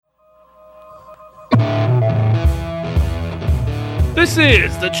This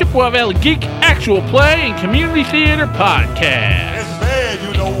is the Chippewa Valley Geek Actual Play and Community Theater Podcast. It's bad,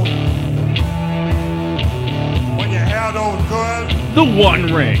 you know, when you have those guns. The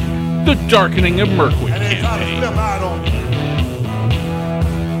One Ring, the Darkening of Mirkwood And they try to campaign. flip out on you.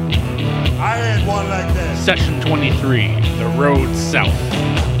 I had one like that. Session 23, The Road South.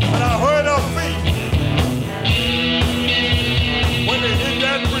 When I heard her feet, when they hit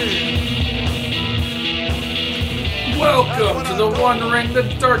that bridge. Welcome to the One Ring, the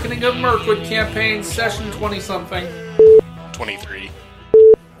Darkening of Mirkwood campaign, session 20-something. 23.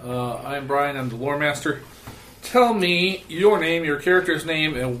 I'm Brian, I'm the lore master. Tell me your name, your character's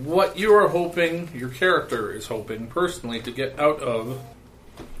name, and what you are hoping, your character is hoping, personally, to get out of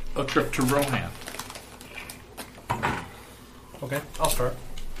a trip to Rohan. Okay, I'll start.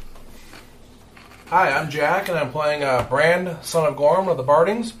 Hi, I'm Jack, and I'm playing Brand, son of Gorm of the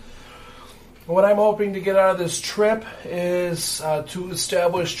Bardings. What I'm hoping to get out of this trip is to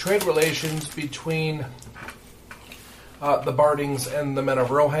establish trade relations between the Bardings and the men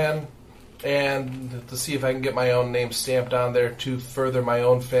of Rohan, and to see if I can get my own name stamped on there to further my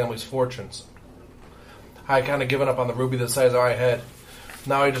own family's fortunes. I kind of given up on the ruby the size of my head.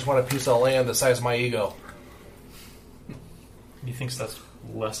 Now I just want a piece of land the size of my ego. He thinks that's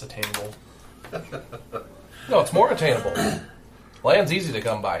less attainable. No, it's more attainable. Land's easy to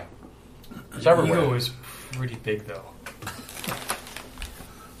come by. It's everywhere. Ego is pretty big, though.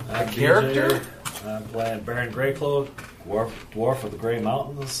 A character? I'm playing Baron Greycloak, dwarf of the Grey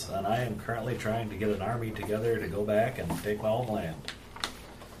Mountains, and I am currently trying to get an army together to go back and take my own land.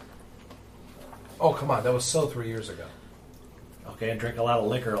 Oh, come on. That was so 3 years ago. Okay, and drink a lot of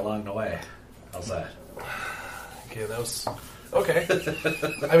liquor along the way. How's that? Okay, that was... Okay.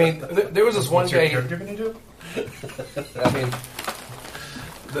 I mean, there was this one What's your guy... character going to do? I mean,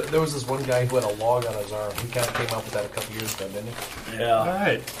 there was this one guy who had a log on his arm. He kind of came up with that a couple years ago, didn't he? Yeah.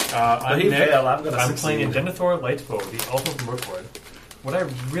 Alright. But I'm he Nick. failed. I'm gonna I'm succeed. playing in Denethor Lightbow, the Elf of Mirkwood. What I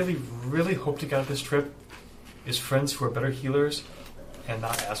really, really hope to get out of this trip is friends who are better healers and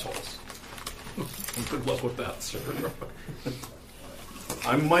not assholes. Good luck with that, sir.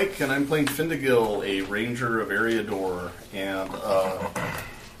 I'm Mike, and I'm playing Findigil, a ranger of Eriador, and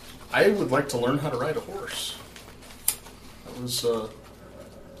I would like to learn how to ride a horse. That was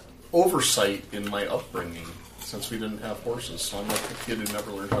oversight in my upbringing, since we didn't have horses, so I'm like a kid who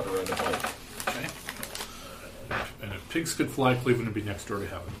never learned how to ride a bike. Okay. And if pigs could fly, Cleveland would be next door to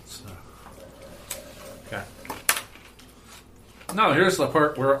heaven. So. Okay. Now, here's the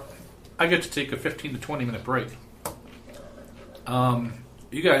part where I get to take a 15 to 20 minute break.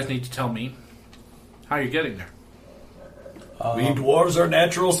 You guys need to tell me how you're getting there. We dwarves are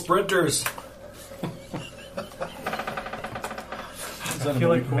natural sprinters. I feel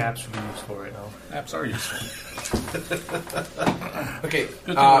like maps would be useful right now. Apps are useful. Okay. Good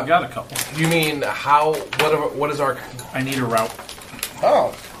thing I got a couple. You mean how... What is our... I need a route.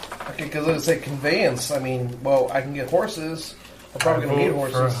 Oh. Okay, because I say conveyance. I mean, well, I can get horses. I'm probably going to need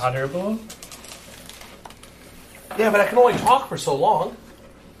horses. For a hot air balloon? Yeah, but I can only talk for so long.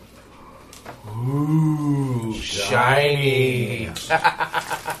 Ooh, Shiny.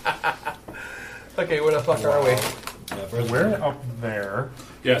 Okay, where the fuck are we? We're up there.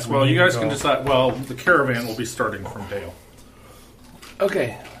 Yes, well, you guys can decide. Well, the caravan will be starting from Dale.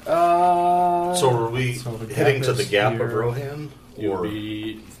 Okay. So are we So the heading gap to the is Gap here. of Rohan? You'll Or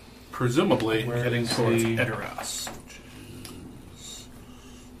be presumably Where heading is towards the- Edoras.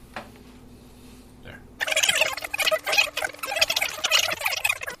 There.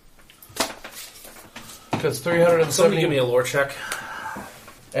 Because Somebody 370... give me a lore check.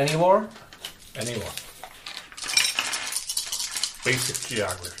 Any lore? Any lore. Basic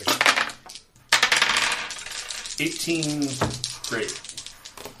geography. 18, great.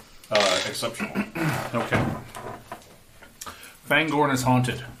 Exceptional. Okay. Fangorn is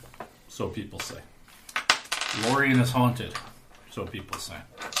haunted, so people say. Lorien is haunted, so people say.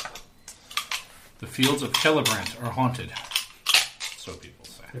 The fields of Celebrant are haunted, so people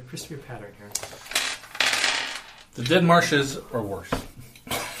say. There appears to be a pattern here. The Dead Marshes are worse.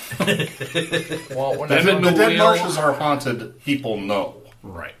 Well, when Them and The dead Wheel- marshes are haunted, people know.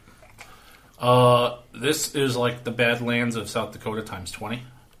 Right. This is like the Badlands of South Dakota times 20.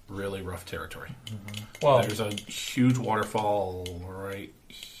 Really rough territory. well, There's a huge waterfall right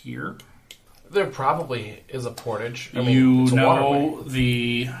here. there probably is a portage. I mean, You it's a waterway. know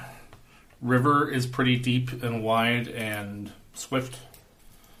the river is pretty deep and wide and swift,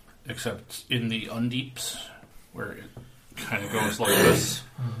 except in the undeeps, where it kind of goes like this.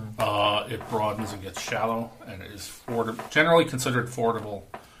 It broadens and gets shallow, and it is generally considered fordable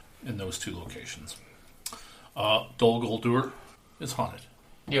in those two locations. Dol Guldur is haunted.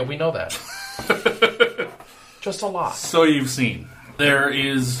 Yeah, we know that. Just a lot. So you've seen. There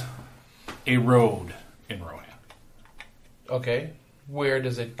is a road in Rohan. Okay. Where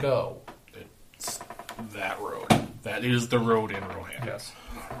does it go? It's that road. That is the road in Rohan. Yes.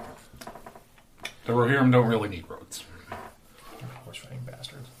 The Rohirrim don't really need roads. Horse riding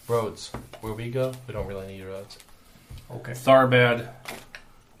bastards. Roads. Where we go, we don't really need roads. Okay. Tharbad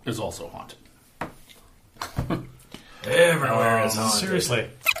is also haunted. Everywhere is haunted. Seriously.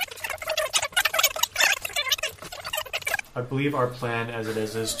 I believe our plan as it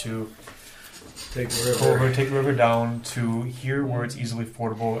is to Take the go over, river. take the river down to here where it's easily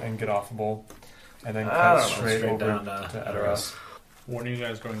fordable and get offable, and then I cut don't know, straight straight over down to to Edoras. When are you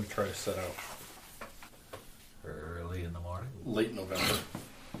guys going to try to set out? Early in the morning. Late November.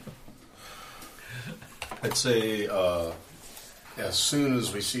 I'd say as soon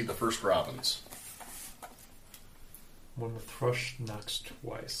as we see the first robins. When the thrush knocks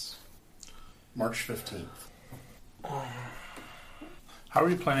twice. March 15th. How are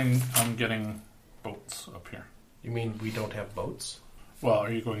you planning on getting boats up here? You mean we don't have boats? Well,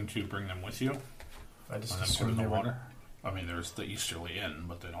 are you going to bring them with you? I just And then put assumed in the they were. water? I mean, there's the Easterly Inn,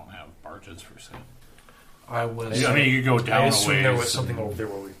 but they don't have barges for sale. I was. I mean, you could go down I a assumed there was ways something and over there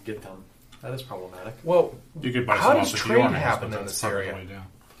where we could get them. That is problematic. well, You could buy how some does off the trade Bjornings, happen but in that's this part of the area? way down.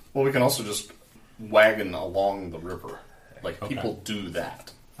 Well, we can also just wagon along the river. Like, Okay. people do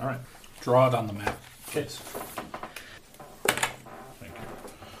that. All right. Draw it on the map, please. Thank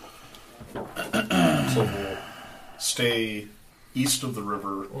you. So we'll stay east of the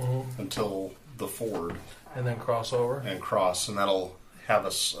river until the ford and then cross over. and cross, and that'll have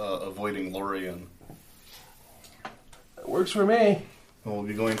us avoiding Lorien. It works for me. And we'll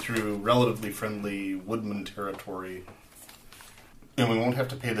be going through relatively friendly woodman territory, and we won't have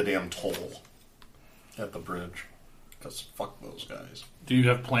to pay the damn toll at the bridge, because fuck those guys. Do you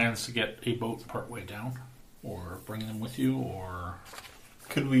have plans to get a boat partway down? Or bring them with you? Or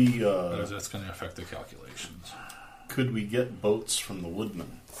Could we because that's going to affect the calculations. get boats from the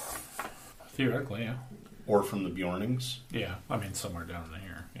woodmen Theoretically, yeah. or from the Bjornings? Yeah, I mean, somewhere down in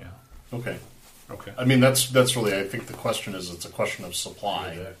here, yeah. Okay. Okay. I mean, that's really, I think the question is, it's a question of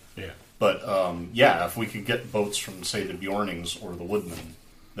supply. Yeah. But, yeah, if we could get boats from, say, the Bjornings or the Woodmen,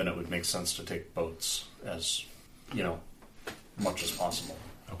 then it would make sense to take boats as, much as possible.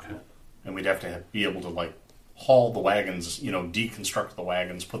 Okay. And we'd have to be able to, like, haul the wagons, deconstruct the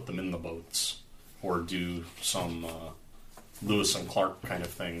wagons, put them in the boats, or do some Lewis and Clark kind of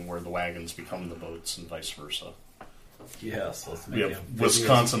thing where the wagons become the boats and vice versa. Yes, let's We make have amphibious-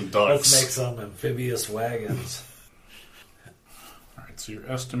 Wisconsin Let's ducks. make some amphibious wagons. All right, so you're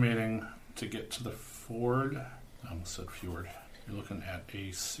estimating to get to the ford. I almost said fjord. You're looking at a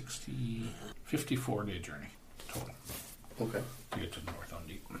 54-day journey total Okay. to get to North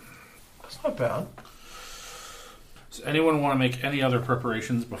Undeep. That's not bad. Does anyone want to make any other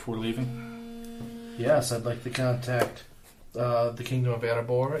preparations before leaving? Yes, I'd like to contact the Kingdom of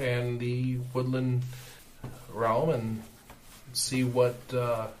Erebor and the Woodland realm and see what,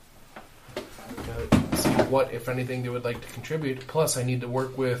 if anything, they would like to contribute. Plus, I need to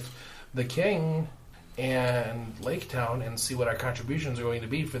work with the King and Lake Town and see what our contributions are going to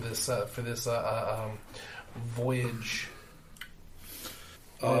be for this voyage.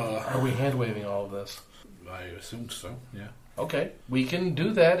 Are we hand waving all of this? I assumed so, yeah. Okay, we can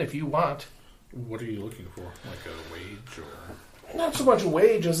do that if you want. What are you looking for? Like a wage or... Not so much a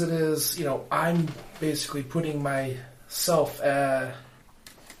wage as it is, I'm basically putting myself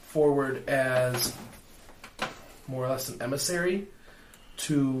forward as more or less an emissary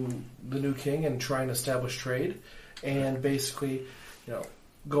to the new king and try and establish trade, and basically,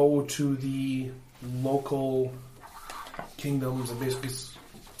 go to the local kingdoms and basically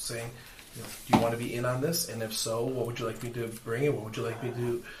saying, do you want to be in on this? And if so, what would you like me to bring in? What would you like me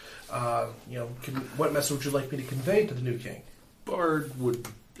to, what message would you like me to convey to the new king? Bard would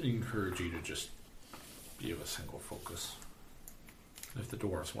encourage you to just be of a single focus. If the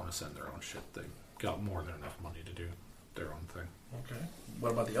dwarves want to send their own shit, they got more than enough money to do their own thing. Okay.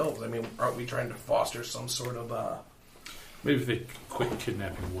 What about the elves? I mean, aren't we trying to foster some sort of, Maybe if they quit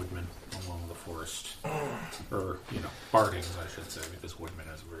kidnapping woodmen along the forest. Or, bardings, I should say, because woodmen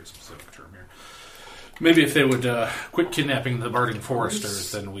is a very specific term here. Maybe if they would quit kidnapping the barding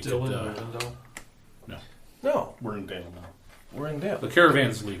foresters, then we Still could... in Rivendell? no, We're in Dale now. we're in Dale. The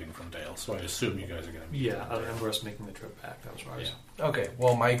caravan's leaving from Dale, so I assume you guys are going to meet. Yeah, I remember us making the trip back. That was right. Yeah. Okay,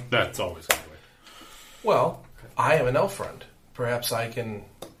 well, That's always the way. I am an elf friend. Perhaps I can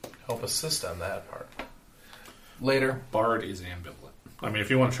help assist on that part. Later. Bard is ambivalent. I mean, if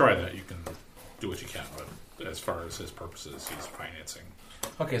you want to try that, you can do what you can, but as far as his purposes, he's financing.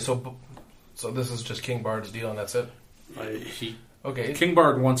 Okay, so this is just King Bard's deal, and that's it. Okay. King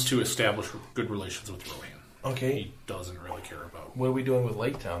Bard wants to establish good relations with Rohan. Okay. He doesn't really care about. What are we doing with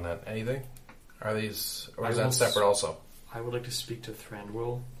Lake Town then? Anything? Are these, or is I that will separate also? I would like to speak to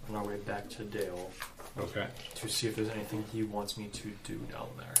Thranduil on our way back to Dale Okay. to see if there's anything he wants me to do down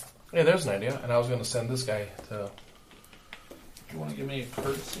there. Yeah, there's an idea, and I was going to send this guy to. You want to give me a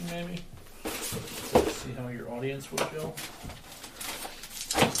courtesy, maybe? See how your audience would go.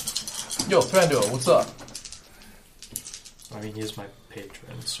 Yo, Thranduil, what's up? I mean, he is my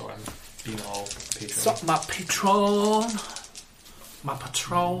patron, so I'm being all patron. What's up, my patron? My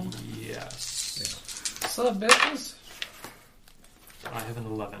patron? Yes. What's up, bitches? I have an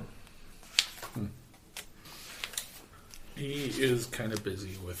 11. He is kind of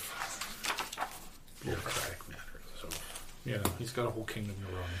busy with bureaucratic matters, so he's got a whole kingdom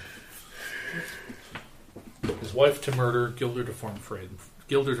to run. His wife to murder, Gilder to frame for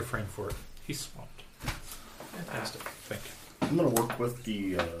it. He's swamped. Fantastic. Thank you. I'm going to work with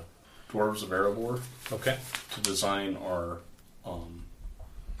the Dwarves of Erebor Okay. to design our.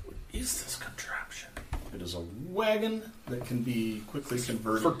 What is this contraption? It is a wagon that can be quickly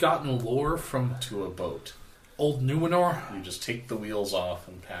converted Forgotten lore from to a boat. Old Numenor. You just take the wheels off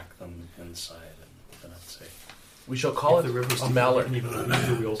and pack them inside, and then that's it. We shall call If it the river's a deep, mallard. we can even leave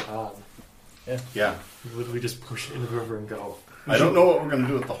the wheels on. Yeah. We literally just push it in the river and go. I don't know what we're going to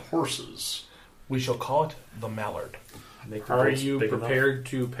do with the horses. We shall call it the mallard. Make the Are boats you big enough. prepared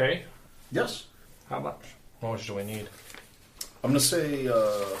to pay? Yes. How much? How much do we need? I'm going to say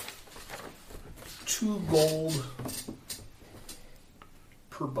 2 gold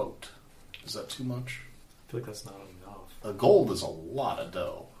per boat. Is that too much? I feel like that's not enough. A gold is a lot of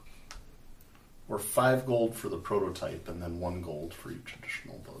dough. Or 5 gold for the prototype, and then 1 gold for each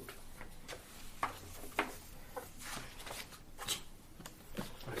additional boat.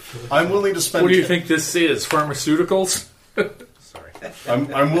 I'm willing to spend. What do you think this is? Pharmaceuticals? Sorry.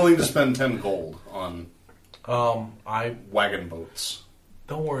 I'm willing to spend 10 gold on I wagon boats.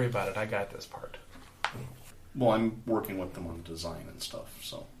 don't worry about it. I got this part. Well, I'm working with them on design and stuff,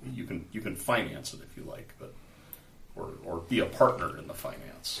 so you can finance it if you like, but or be a partner in the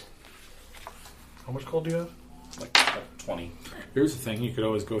finance. How much gold do you have? Like 20. Here's the thing: you could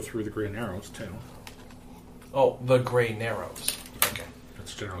always go through the Grey Narrows too. Oh, the Grey Narrows. Okay.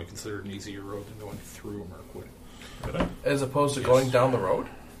 That's generally considered an easier road than going through Mirkwood. As opposed to going down the road?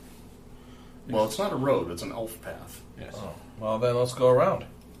 Well, it's not a road; it's an elf path. Yes. Oh. Well, then let's go around.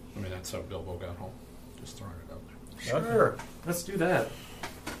 I mean, that's how Bilbo got home. Just throwing it out there. Sure. Let's do that.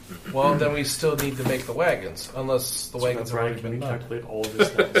 Well, then we still need to make the wagons, unless the wagons have Brian, already can been we done. calculate all of this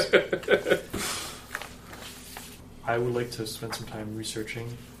things? I would like to spend some time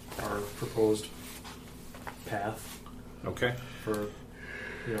researching our proposed path Okay. for,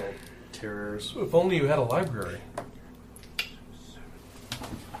 terrors. If only you had a library.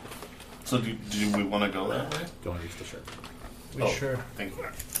 So, do we want to go that way? Don't use the shirt. We sure. Thank you.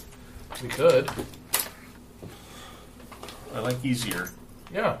 We could. I like easier.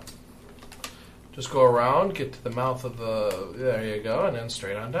 Yeah. Just go around, get to the mouth of the... There you go, and then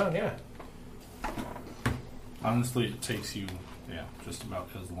straight on down, yeah. Honestly, it takes you, just about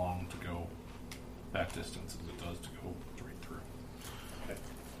as long to go that distance as it does to go straight through. Okay.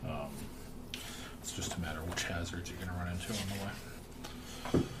 It's just a matter of which hazards you're going to run into on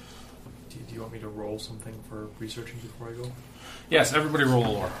the way. Do you want me to roll something for researching before I go? Yes, everybody roll a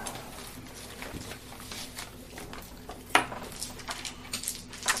lore.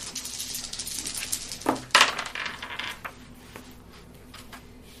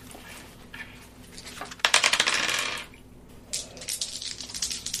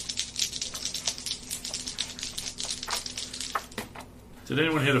 Did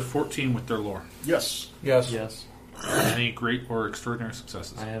anyone hit a 14 with their lore? Yes. Yes. Yes. Any great or extraordinary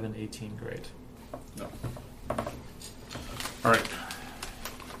successes? I have an 18 grade. No. All right.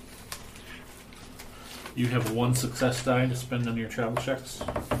 You have 1 success die to spend on your travel checks.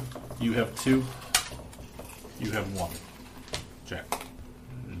 You have 2. You have 1. Jack.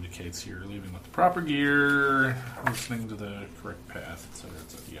 It indicates you're leaving with the proper gear, listening to the correct path, etc.,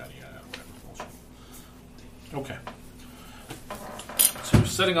 yada yada, whatever bullshit. Okay. So you're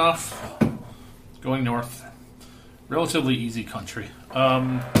setting off, going north. Relatively easy country.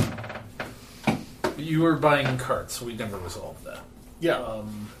 You were buying carts, so we never resolved that. Yeah.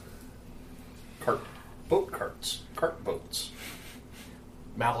 Boat carts. Cart boats.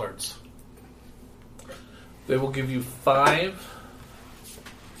 Mallards. They will give you 5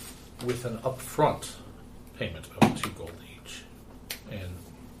 with an upfront payment of 2 gold each. And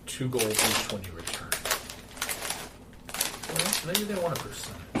 2 gold each when you return. Maybe they want a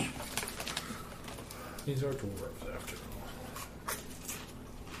percentage. These are dwarves, after all.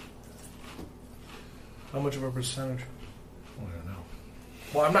 How much of a percentage? I don't know.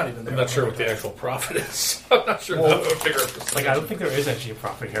 Well, I'm not even there. I'm not sure what the actual profit is. I'm not sure how to figure a percentage. Like, I don't think there is actually a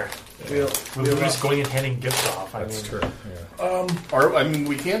profit here. We're just going and handing gifts off. That's true. Yeah. Or, I mean,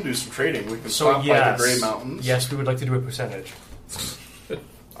 we can do some trading. We can stop by the Grey Mountains. Yes, we would like to do a percentage.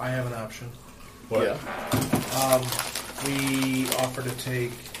 I have an option. What? Yeah. We offer to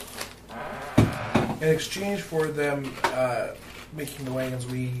take, in exchange for them making the wagons,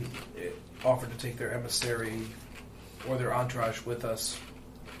 we offer to take their emissary or their entourage with us,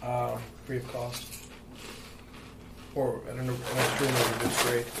 free of cost, or at an extremely reduced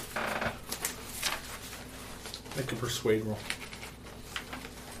rate. Make a persuade roll.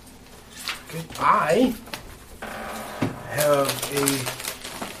 Okay. I have a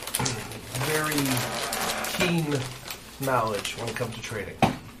very keen knowledge when it comes to trading,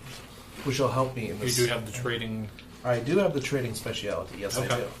 which will help me in You this. do have the trading. I do have the trading specialty. Yes, I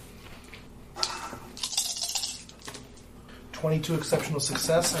Okay. do. 22 exceptional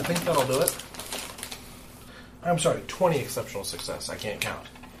success. I think that'll do it. I'm sorry, 20 exceptional success. I can't count.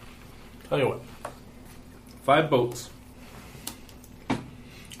 Tell you what. 5 boats.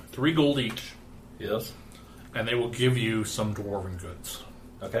 3 gold each. Yes. And they will give you some dwarven goods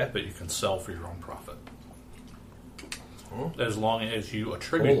Okay. that you can sell for your own profit. Hmm? As long as you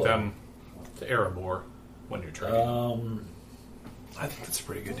attribute Hold on. them to Erebor when you're trading. I think that's a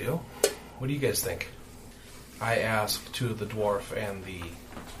pretty good deal. What do you guys think? I asked to the dwarf and the...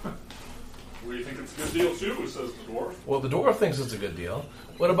 We think it's a good deal too, says the dwarf. Well, the dwarf thinks it's a good deal.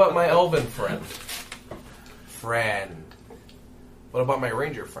 What about my elven friend? What about my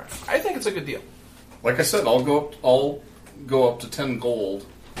ranger friend? I think it's a good deal. Like I said, I'll go up to 10 gold,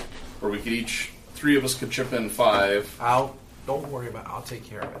 or we could each, 3 of us could chip in 5. Don't worry about it. I'll take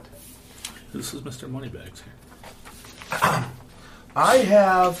care of it. This is Mr. Moneybags here. I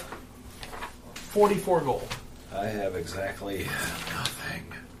have 44 gold. I have exactly nothing.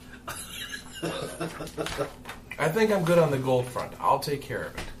 I think I'm good on the gold front. I'll take care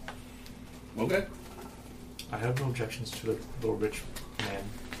of it. Okay. I have no objections to the little rich man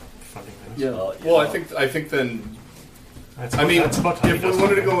funding this. Yeah. Well, Well, I think then. That's I mean, that's about time if he we does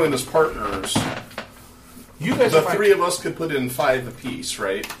wanted to something. go in as partners, You guys the are fine. 3 of us could put in 5 apiece,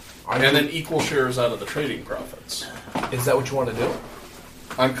 right? Are And you- then equal shares out of the trading profits. Is that what you want to do?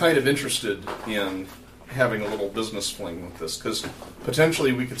 I'm kind of interested in having a little business fling with this, because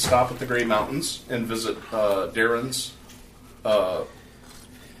potentially we could stop at the Grey Mountains and visit Darren's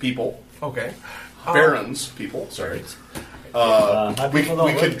people. Okay. Baron's people, sorry. my We people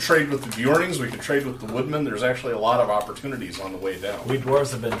don't could live- trade with the Bjornings, we could trade with the Woodmen. There's actually a lot of opportunities on the way down. We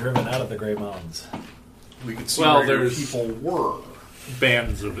dwarves have been driven out of the Grey Mountains. We could see Well, where your there's- people were.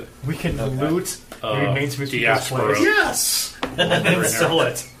 Bands of it. We can loot the remains of his people's diaspora. place Yes! and then sell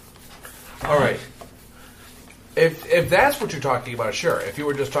it. All right. If that's what you're talking about, sure. If you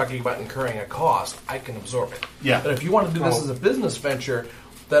were just talking about incurring a cost, I can absorb it. Yeah. But if you want to do this as a business venture,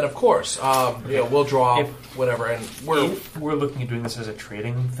 then of course, we'll draw If- whatever, and we're If we're looking at doing this as a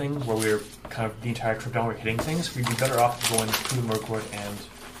trading thing, where we're kind of the entire trip down, we're hitting things, we'd be better off going to Mirkwood and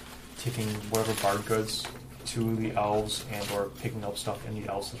taking whatever bard goods to the elves, and or picking up stuff in the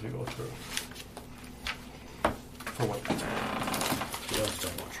elves as we go through. For what that's worth. The elves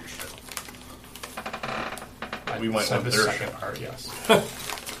don't want your shit. We might Said want the their second shit. part, yes.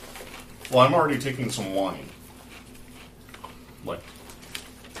 Well, I'm already taking some wine. Like,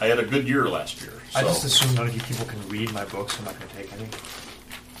 I had a good year last year. So. I just assume none of you people can read my books, so I'm not going to take any.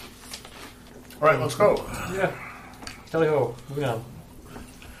 All right, let's go. Yeah. Tally ho. Moving on.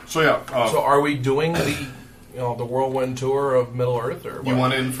 So yeah, so are we doing the the whirlwind tour of Middle Earth, or you what?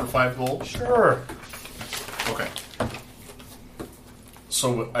 want in for 5 gold? Sure. Okay.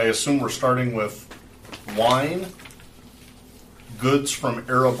 So I assume we're starting with wine, goods from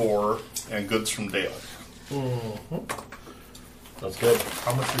Erebor, and goods from Dale. That's good.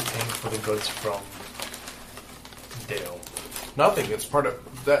 How much are we paying for the goods from Dale? Nothing. It's part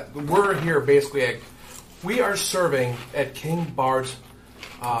of that. We're here basically. We are serving at King Bart's.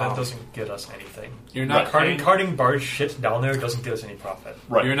 That doesn't get us anything. You're not paying. Carting bard shit down there doesn't get us any profit.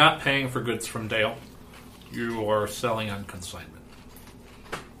 Right. You're not paying for goods from Dale. You are selling on consignment.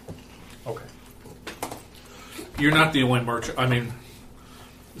 Okay. You're not the only merchant. I mean,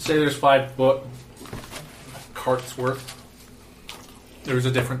 say there's 5 carts worth. There's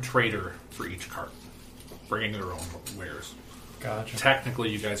a different trader for each cart, bringing their own wares. Gotcha. Technically,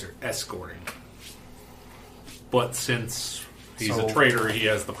 you guys are escorting. But since he's So- a trader, he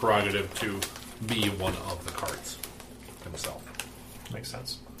has the prerogative to be one of the carts. himself. Makes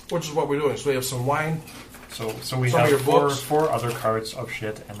sense. Which is what we're doing. So we have some wine. So we Some of your have books. four other carts of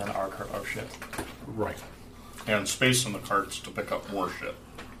shit, and then our cart of shit. Right. And space in the carts to pick up more shit.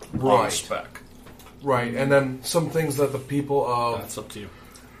 On Right. spec. Right. And then some things that the people of... That's up to you.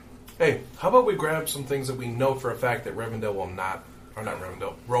 Hey, how about we grab some things that we know for a fact that Rivendell will not... Or not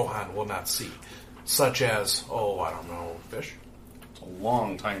Rivendell. Rohan will not see. Such as, I don't know, fish? It's a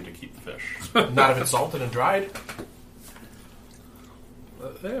long time to keep fish. Not if it's salted and dried.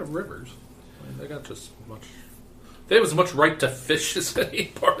 They have rivers. I mean, they got just as much. They have as much right to fish as any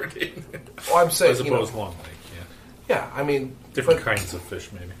part in. Well, I'm saying, As opposed to Long Lake, yeah, I mean... different but- kinds of fish,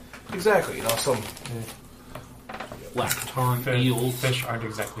 maybe. Exactly, some... Lactarn eels. Fish aren't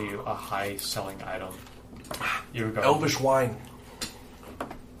exactly a high selling item. You got Elvish wine.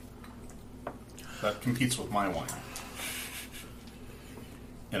 That competes with my wine.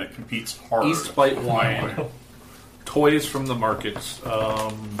 And it competes hard. East Bite wine. Toys from the markets.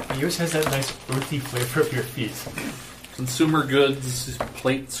 Yours has that nice earthy flavor of your feet. Consumer goods,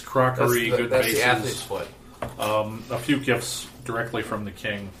 plates, crockery, good that's bases. the athlete's foot. A few gifts directly from the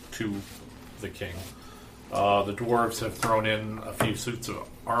king to the king. The dwarves have thrown in a few suits of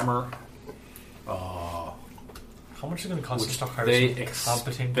armor. How much is it going to cost us to hire they some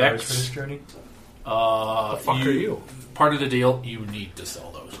competent expect- guys for this journey? The fuck are you? Part of the deal, you need to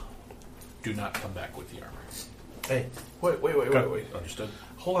sell those. Do not come back with the armor. Hey, wait. Understood?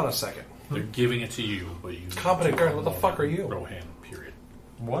 Hold on a second. They're giving it to you, but you... Competent guard, what the fuck are you? Rohan, period.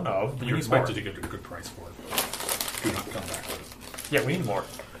 One of. You You're expected more. to get a good price for it. Do not come back with it. Yeah, we need more.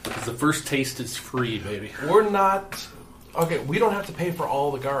 Because the first taste is free, baby. We're not... Okay, we don't have to pay for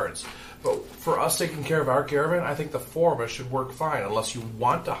all the guards. But for us taking care of our caravan, I think the four of us should work fine, unless you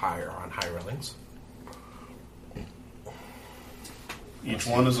want to hire on hirelings. Each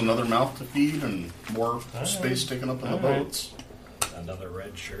one is another mouth to feed and more space taken up in the boats. Another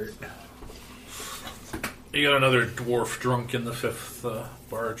red shirt. You got another dwarf drunk in the fifth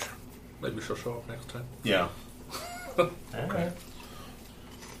barge. Maybe she'll show up next time. Yeah. Alright.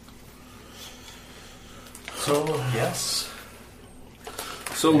 So, yes.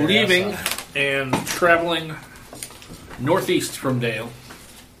 So leaving and traveling northeast from Dale.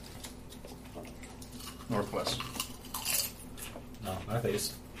 Northwest. No,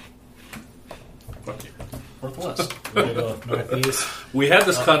 northeast. Fuck you. Northwest. We're gonna go northeast. We had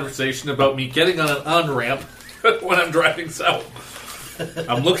this conversation about me getting on an on-ramp when I'm driving south.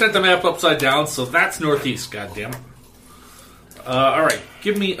 I'm looking at the map upside down, so that's northeast, goddammit. Alright,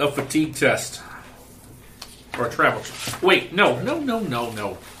 give me a fatigue test. Or a travel check. Wait, no.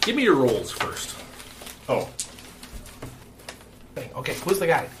 Give me your rolls first. Oh, Bang. Okay, who's the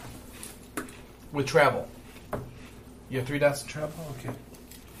guy? With travel. You have 3 dots in travel? Okay.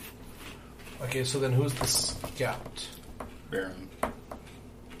 Okay, so then who's the scout? Baron.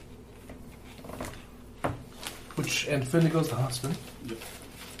 And Findigo's the husband. Yep.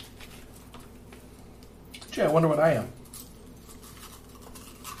 Gee, I wonder what I am.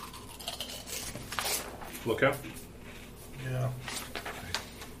 Look out. Yeah.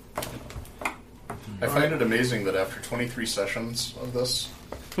 I find it amazing that after 23 sessions of this,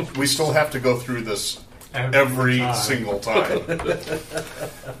 we still have to go through this every time. single time.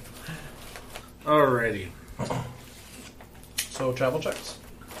 Alrighty. So travel checks.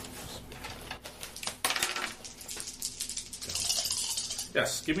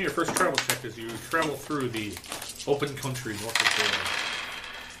 Yes, give me your first travel check as you travel through the open country north of Dale.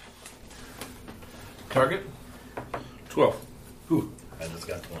 Target? 12. I just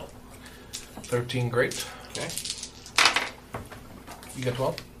got 12. 13, great. Okay. You got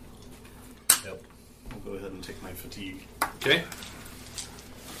 12? Yep. I'll go ahead and take my fatigue. Okay.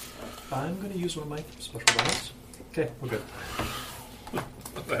 I'm going to use one of my special bonus. Okay, we're good.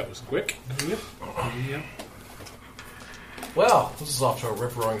 That was quick. Yep. Yeah. Well, this is off to a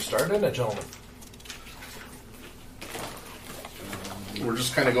rip-roaring start, isn't it, gentlemen? We're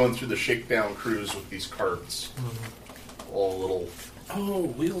just kind of going through the shakedown cruise with these carts. All little... Oh,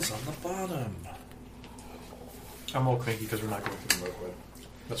 wheels on the bottom. I'm all cranky because we're not going through the Mirkwood.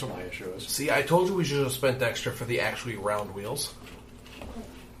 That's what my issue is. See, I told you we should have spent extra for the actually round wheels.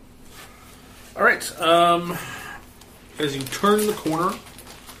 Alright, as you turn the corner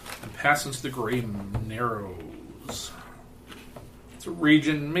and pass into the Grey Narrows, it's a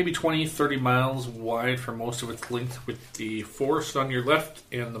region maybe 20, 30 miles wide for most of its length, with the forest on your left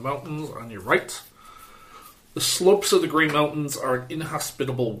and the mountains on your right. The slopes of the Grey Mountains are an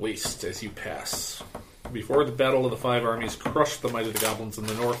inhospitable waste as you pass. Before the Battle of the Five Armies crushed the might of the goblins in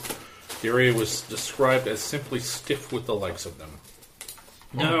the north, the area was described as simply stiff with the likes of them.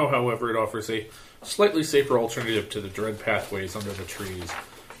 Now, however, it offers a slightly safer alternative to the dread pathways under the trees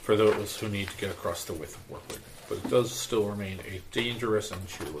for those who need to get across the width of Mirkwood. But it does still remain a dangerous and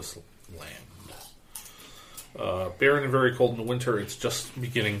cheerless land. Barren and very cold in the winter, it's just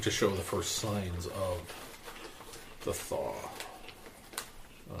beginning to show the first signs of the thaw.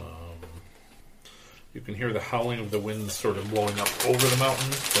 You can hear the howling of the wind sort of blowing up over the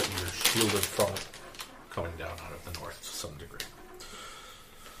mountains, but you're shielded from it coming down out of the north to some degree.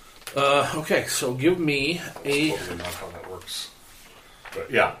 Okay, so give me a Totally not how that works. But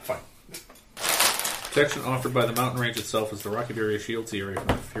yeah, fine. protection offered by the mountain range itself as the rocky area shields the area from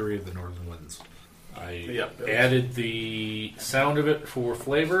the fury of the northern winds. I added the sound of it for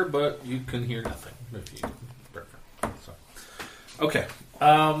flavor, but you can hear nothing if you prefer. So. Okay.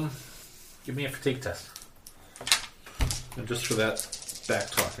 Give me a fatigue test. And just for that back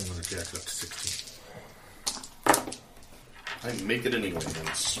talk, I'm going to jack it up to 16. I make it anyway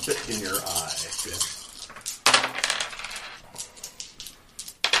and spit in your eye, bitch.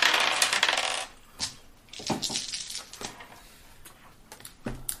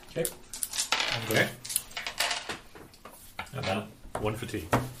 Okay. I'm good. Okay. I'm down. One fatigue.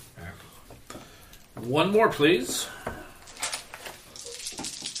 One more, please.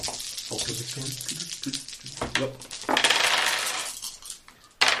 Yep.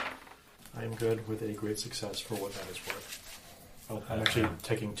 I'm good with a great success for what that is worth. Oh, I'm actually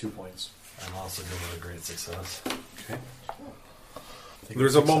taking 2 points. I'm also good with a great success. Okay.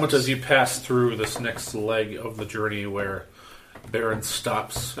 There's a moment as you pass through this next leg of the journey where Baron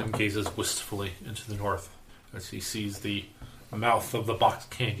stops and gazes wistfully into the north as he sees the mouth of the Box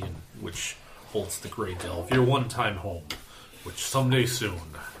Canyon, which holds the Grey Delve, your one-time home, which someday soon,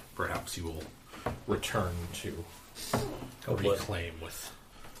 perhaps you will return to reclaim with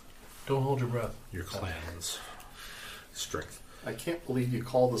Don't hold your breath. your clan's strength. I can't believe you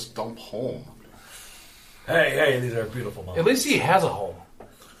call this dump home. Hey, these are beautiful At mountains. least he has a home.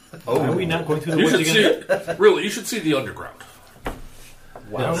 Why are we not going through the You woods should again? see, really, you should see the underground.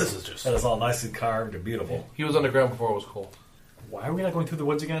 Wow, This is just that is all nicely carved and beautiful. He was underground before it was cool. Why are we not going through the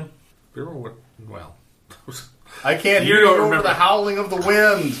woods again? well. I can't You hear don't you over remember. the howling of the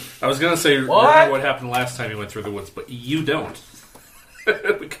wind. I was going to say What? remember what happened last time you went through the woods, but you don't.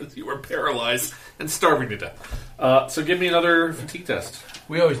 Because you were paralyzed and starving to death. So give me another fatigue test.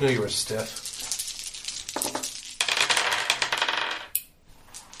 We always knew you were stiff.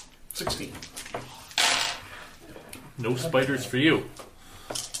 16. No spiders for you.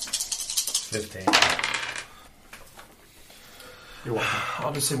 15. You're welcome.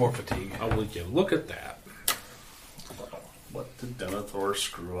 I'll just say more fatigue. How will you look at that? What did Denethor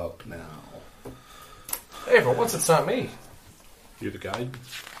screw up now? Hey, for once it's not me. You're the guide.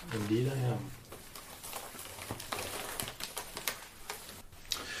 Indeed I am.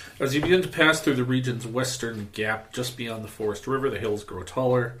 As you begin to pass through the region's western gap, just beyond the Forest River, the hills grow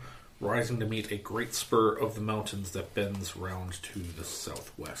taller, rising to meet a great spur of the mountains that bends round to the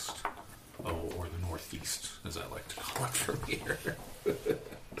southwest. Oh, or the northeast, as I like to call it from here.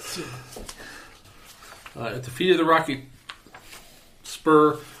 At the feet of the rocky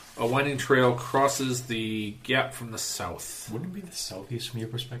spur, a winding trail crosses the gap from the south. Wouldn't it be the southeast from your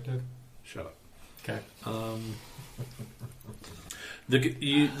perspective? Shut up. Okay.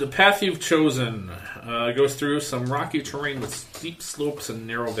 The path you've chosen goes through some rocky terrain with steep slopes and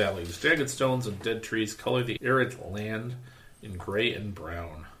narrow valleys. Jagged stones and dead trees color the arid land in gray and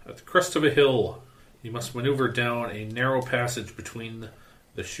brown. At the crest of a hill, you must maneuver down a narrow passage between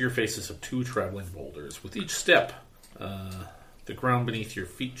the sheer faces of two traveling boulders. With each step, the ground beneath your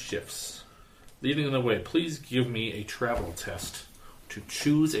feet shifts. Leading the way, please give me a travel test to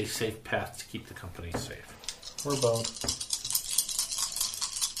choose a safe path to keep the company safe. We're boned.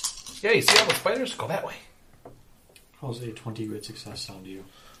 Yeah, you see all the spiders? Go that way. How's a 20 great success sound to you?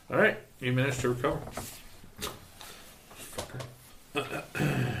 Alright, you managed to recover. Fucker.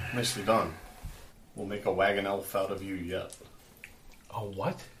 Nicely done. We'll make a wagon elf out of you yet. A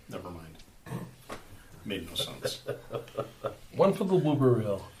what? Never mind. Made no sense. One for the blooper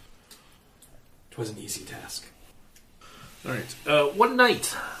reel. It was an easy task. Alright, one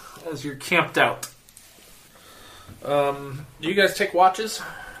night, as you're camped out. Do you guys take watches?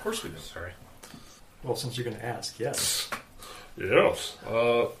 Of course we do. Sorry. Well, since you're going to ask, yes. Yes.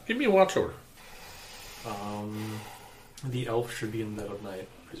 Give me a watch order. The elf should be in the middle of night,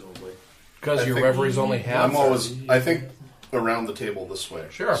 presumably. Because I your think- reveries only have... I think, around the table this way.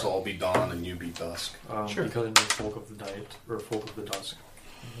 Sure. So I'll be dawn and you be dusk. Sure. Because I'm folk of the night, or folk of the dusk.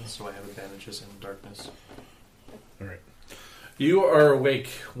 So I have advantages in darkness. Alright. You are awake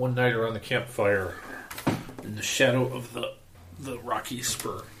one night around the campfire in the shadow of the the rocky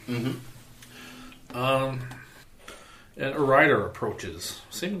spur. Mm-hmm. And a rider approaches,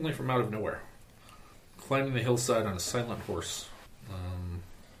 seemingly from out of nowhere, climbing the hillside on a silent horse.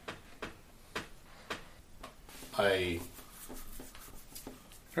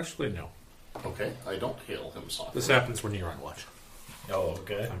 Actually, no. Okay, I don't hail him softly. This happens when you're on watch. Oh,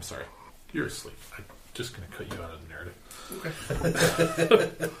 okay. I'm sorry. You're asleep. I'm just going to cut you out of the narrative.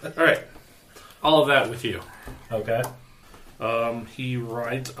 Okay. All right. All of that with you. Okay. He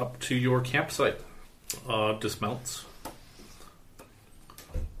rides up to your campsite, dismounts.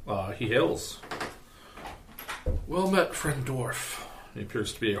 He hails. Well met, friend dwarf. He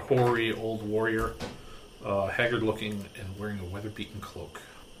appears to be a hoary old warrior, haggard looking and wearing a weather-beaten cloak.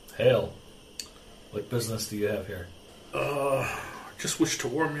 Hail. What business do you have here? Just wish to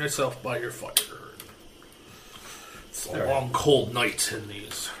warm yourself by your fire. It's a All right. long, cold night in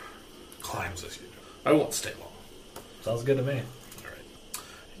these climbs, as you know. I won't stay long. Sounds good to me. All right.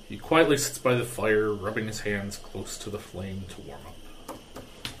 He quietly sits by the fire, rubbing his hands close to the flame to warm up.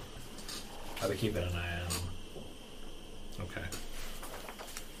 I'll be keeping an eye on him. Okay.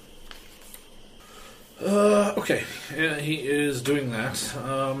 Okay. Yeah, he is doing that.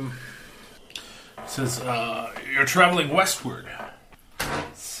 He says, you're traveling westward.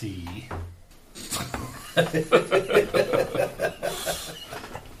 See.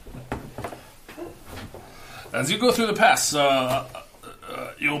 As you go through the pass,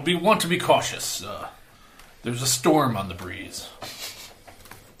 you'll want to be cautious. There's a storm on the breeze.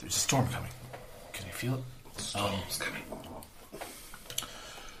 There's a storm coming. Can you feel it? Storm's coming.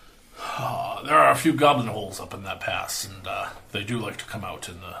 There are a few goblin holes up in that pass, and they do like to come out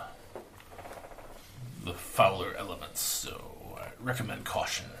in the fouler elements, so I recommend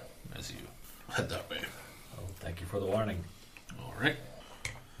caution as you head that way. Well, thank you for the warning. All right.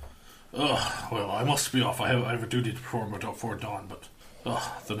 Well, I must be off. I have a duty to perform before dawn, but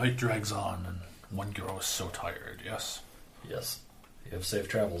the night drags on, and one grows so tired, yes? Yes. You have safe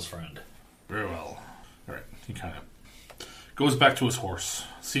travels, friend. Very well. All right, he kind of goes back to his horse,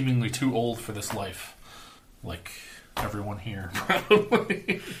 seemingly too old for this life, like everyone here,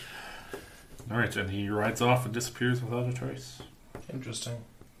 probably. All right, and he rides off and disappears without a trace. Interesting.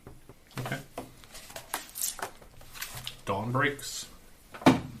 Okay. Dawn breaks.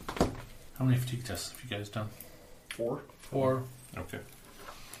 How many fatigue tests have you guys done? 4. Okay.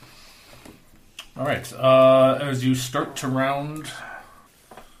 All right. As you start to round,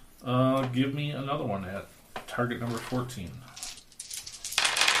 give me another one at target number 14.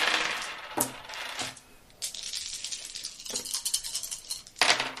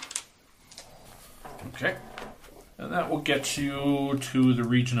 Okay. And that will get you to the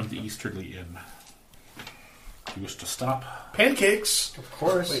region of the Easterly Inn. Do you wish to stop? Pancakes! Of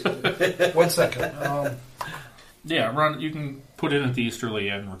course. Wait, 1 second. Yeah, run. You can put in at the Easterly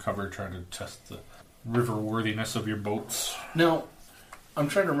Inn, recover, try to test the river worthiness of your boats. Now, I'm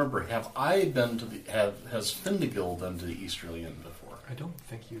trying to remember, has Finnegill been to the Easterly Inn before? I don't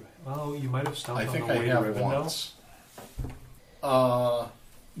think you. Well, you might have stopped I on think the I way to have Rivendell. once.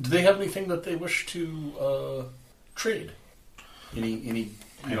 Do they have anything that they wish to trade? Any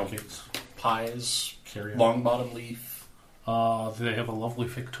Pancakes. pies, Carry on. long bottom leaf? They have a lovely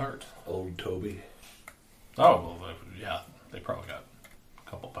fig tart. Old Toby. Oh, well, yeah. They probably got a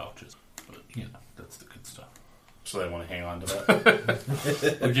couple pouches. But, that's the good stuff. So they want to hang on to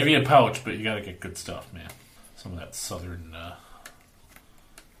that? They'll give you a pouch, but you gotta get good stuff, man. Some of that southern,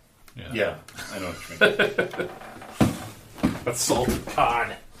 Yeah, I know what you mean. That's salted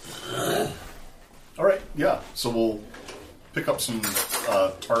cod. All right, yeah. So we'll pick up some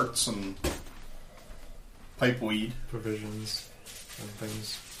tarts and pipeweed. Provisions and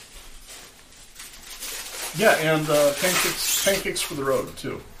things. Yeah, and pancakes for the road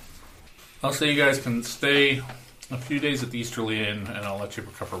too. I'll say you guys can stay a few days at the Easterly Inn, and I'll let you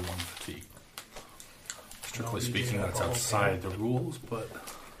recover 1 fatigue. Strictly No, speaking, you that's do outside the rules, but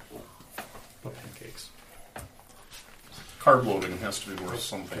But pancakes. Carb loading has to be worth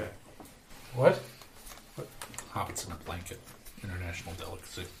something. Okay. What? hobbits in a blanket. International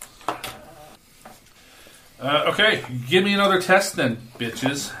delicacy. Okay, give me another test then,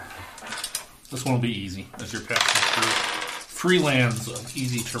 bitches. This one will be easy, as you're passing through 3 lands of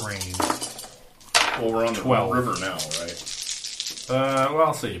easy terrain. Well, we're on the 12. river now, right? Well,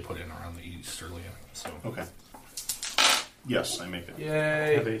 I'll say you put in around the easterly, so. Okay. Yes, I make it. I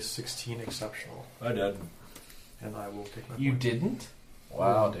Yay. have a 16 exceptional, I did. and I will take my You point. didn't?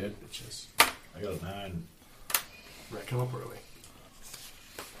 Wow, dude. Bitches. I got a 9. Reckon up early.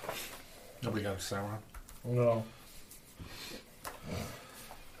 Nobody got a Sauron? No.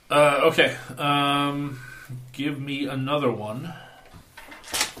 Okay. Give me another one.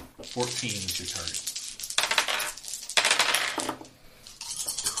 14 is your target.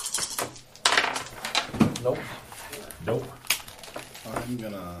 Nope. Nope. I'm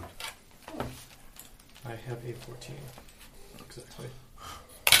gonna. I have a 14. Exactly.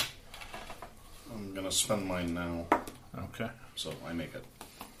 I'm gonna spend mine now, Okay. so I make it.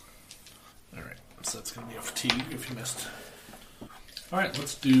 All right. So that's going to be a fatigue if you missed. All right.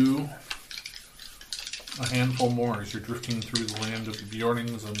 Let's do a handful more as you're drifting through the land of the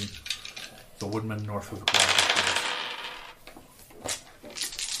Bjornings and the woodmen north of the plaza.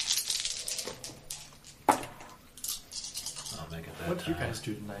 I'll make it that What did you time. guys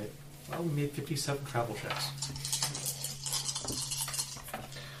do tonight? Well, we made 57 travel checks.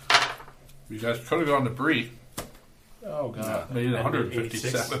 You guys could have gone to Bree. Oh, God. Made And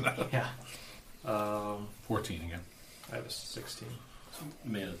 157. 86. Yeah. 14 again. I have a 16.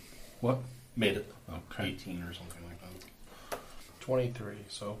 Made it. What? Made it. Okay. 18 or something like that. 23,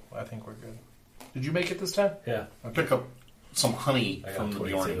 so I think we're good. Did you make it this time? Yeah. I pick up some honey I got from the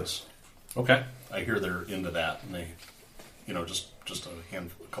 22. Bjornings. Okay. I hear they're into that, and they, just a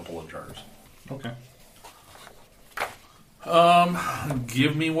couple of jars. Okay.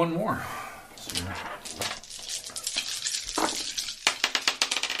 Give me one more. So,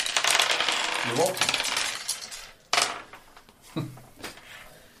 You're welcome.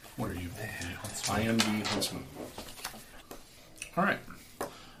 what are you? I am the huntsman. All right.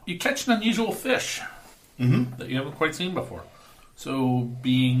 You catch an unusual fish that you haven't quite seen before. So,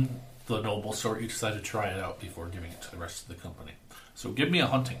 being the noble sort, you decide to try it out before giving it to the rest of the company. So, give me a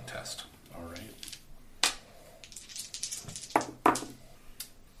hunting test. All right.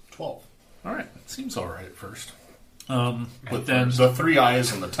 12. All right. It seems all right at first. But then... The three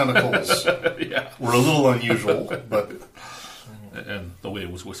eyes and the tentacles yeah. were a little unusual, but And the way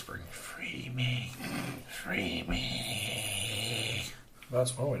it was whispering, free me, free me.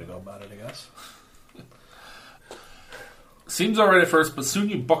 That's one way to go about it, I guess. Seems alright at first, but soon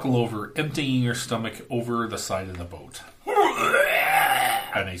you buckle over, emptying your stomach over the side of the boat.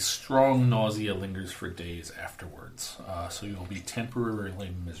 And a strong nausea lingers for days afterwards. So you'll be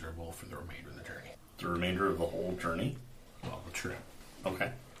temporarily miserable for the remainder of the journey. the remainder of the whole journey. Well, the trip. Okay.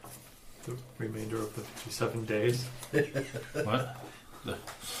 The remainder of the 57 days. What?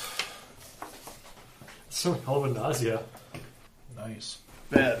 So hell of a nausea. Nice.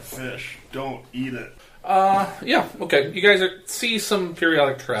 Bad fish. Don't eat it. Yeah, okay. You guys see some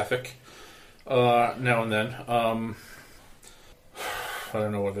periodic traffic now and then. I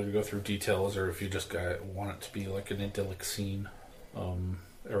don't know whether to go through details or if you just want it to be like an idyllic scene.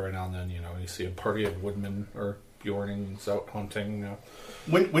 Every now and then, you see a party of woodmen or Bjornings out hunting.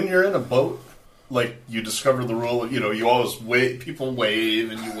 When you're in a boat, like you discover the rule, you always wave. People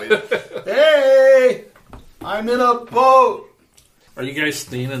wave and you wave. Hey, I'm in a boat. Are you guys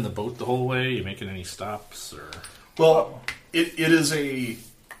staying in the boat the whole way? Are you making any stops? Or Well, it is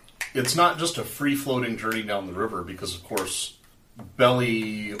it's not just a free floating journey down the river because, of course,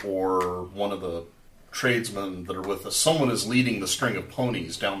 Belly or one of the tradesmen that are with us, someone is leading the string of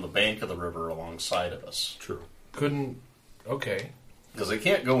ponies down the bank of the river alongside of us. True. Okay. Because they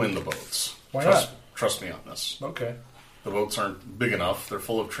can't go in the boats. Why not? Trust me on this. Okay. The boats aren't big enough. They're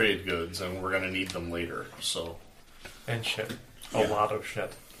full of trade goods, and we're going to need them later. So, And shit. A lot of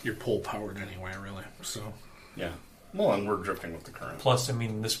shit. You're pole powered anyway, really. So yeah. Well, and we're drifting with the current. Plus, I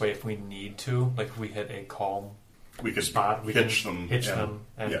mean, this way, if we need to, like if we hit a calm We could spot, we hitch can them. hitch yeah. them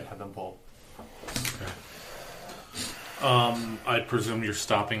and Yeah. have them pull. I presume you're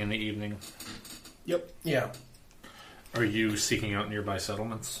stopping in the evening. Yep. Yeah. Are you seeking out nearby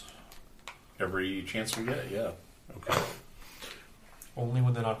settlements? Every chance we get, yeah. Okay. Only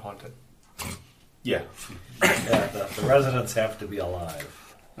when they're not haunted. Yeah. Yeah, the residents have to be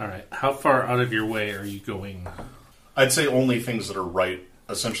alive. All right. How far out of your way are you going? I'd say only things that are right,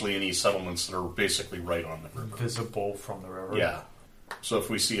 essentially any settlements that are basically right on the river. Visible from the river. Yeah. So if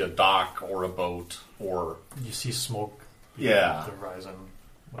we see a dock or a boat or... You see smoke. Yeah. The horizon.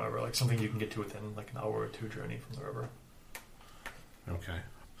 Whatever. Like something you can get to within like an hour or two journey from the river. Okay.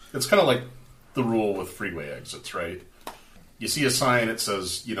 It's kind of like the rule with freeway exits, right? You see a sign that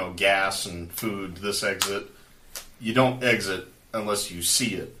says, gas and food, this exit. You don't exit unless you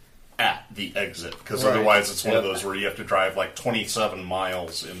see it at the exit, because Right. otherwise it's one of those where you have to drive like 27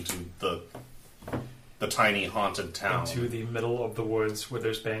 miles into the tiny haunted town. Into the middle of the woods where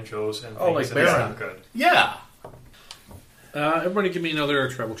there's banjos and things. Oh, like and it's Baron. not good. Yeah. Everybody give me another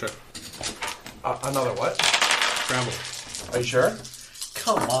travel check. Another what? Travel. Are you sure?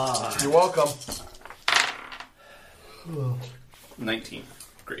 Come on. You're welcome. 19.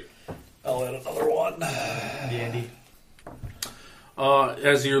 Great. I'll add another one. Andy.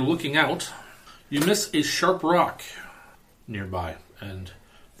 As you're looking out, you miss a sharp rock nearby, and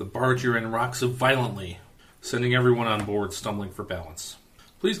the barge you're in rocks violently, sending everyone on board stumbling for balance.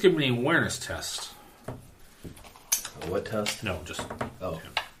 Please give me an awareness test. What test? No, just... Oh.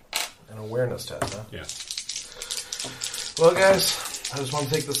 An awareness test, huh? Yeah. Well, guys, I just want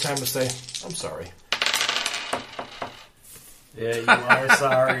to take this time to say I'm sorry. Yeah, you are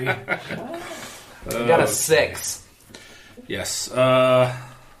sorry. I got a 6. Yes.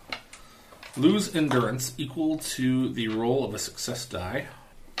 Lose endurance equal to the roll of a success die.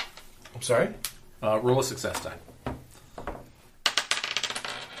 I'm sorry? Roll a success die.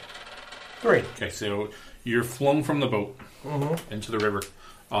 3. Okay, so you're flung from the boat into the river.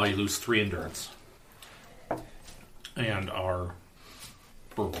 You lose 3 endurance. And are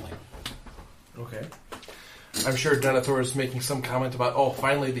burbling. Okay. I'm sure Denethor is making some comment about, oh,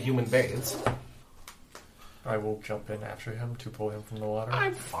 finally the human bathes. I will jump in after him to pull him from the water.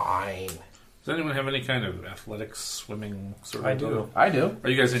 I'm fine. Does anyone have any kind of athletics, swimming sort of... I do. I do. Are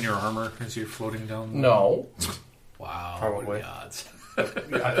you guys in your armor as you're floating down? No. Wow. Probably. What are the odds?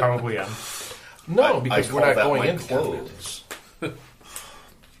 I probably am. No, I because call we're not that going my into combat. clothes.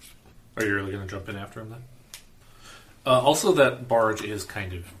 Are you really going to jump in after him then? Also, that barge is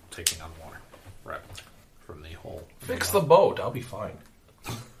kind of taking on water. Right. From the hole. Fix the boat. I'll be fine.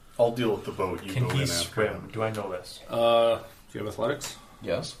 I'll deal with the boat. You Can go he in after swim? him. Do I know this? Do you have athletics?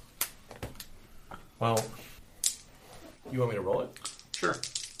 Yes. Well, You want me to roll it? Sure.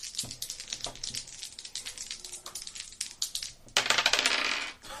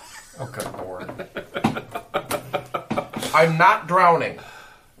 oh good lord. I'm not drowning.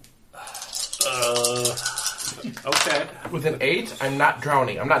 Okay. With an 8, I'm not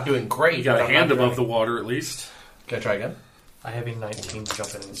drowning. I'm not doing great. You got but a I'm hand not above the drowning. water at least. Can I try again? I have a 19 to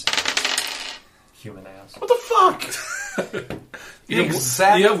jump in his human ass. What the fuck? You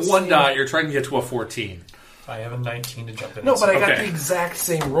exact have one same- die. You're trying to get to a 14. I have a 19 to jump in. No, his but I got Okay. the exact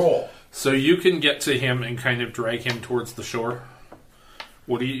same roll. So you can get to him and kind of drag him towards the shore.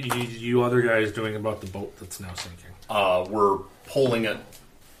 What are you other guys doing about the boat that's now sinking? We're pulling it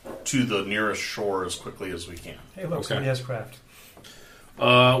to the nearest shore as quickly as we can. Hey, look, Okay. somebody has craft.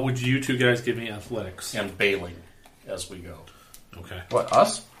 Would you two guys give me athletics? And bailing as we go. Okay. What,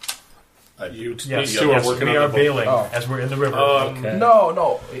 us? You Yes, two are yes, working we on are the boat. bailing Oh. as we're in the river. Okay.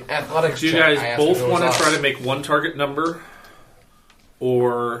 No. Athletics Do you check. I guys asked both if it was want to us. try to make one target number?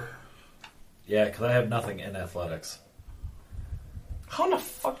 Or... Yeah, because I have nothing in athletics. How in the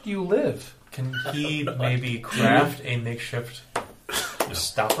fuck do you live? Can he maybe craft a makeshift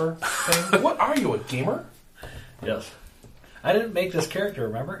stopper thing? What are you, a gamer? Yes. I didn't make this character,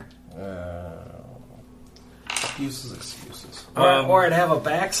 remember? Excuses. Or I'd have a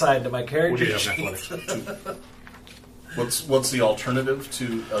backside to my What character. do you have in sheet. athletics? What's the alternative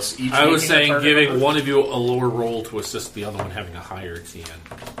to us each? I was making a saying target giving number? one of you a lower roll to assist the other one having a higher TN.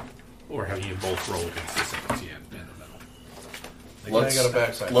 Or having you both roll against the same TN in the middle. Let's, I got a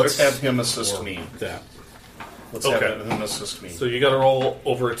backside. let's have him assist me. That. Let's Okay. have him assist me. So you got to roll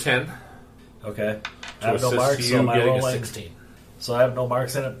over a 10 Okay. I to have no assist marks, you so am I getting a rolling? 16. So I have no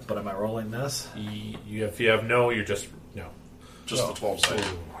marks in it, but am I rolling this? If you have no, you're just no. Just the 12 side.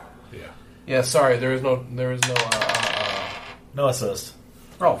 Yeah. Yeah, sorry, there is no. No assist.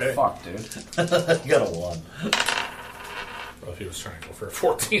 Oh, Okay. fuck, dude. You got a 1. Well, if he was trying to go for a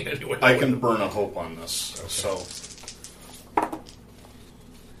 14 anyway. I can burn a hope on this. So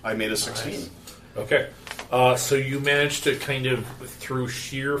I made a 16. Okay. So you managed to kind of, through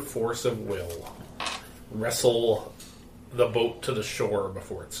sheer force of will, wrestle the boat to the shore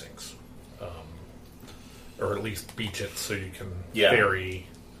before it sinks. Or at least beach it so you can Yeah. ferry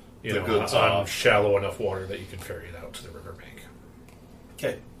The on goods off. shallow enough water that you can ferry it out to the riverbank.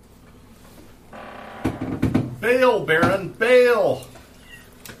 Okay. Bail, Baron, bail!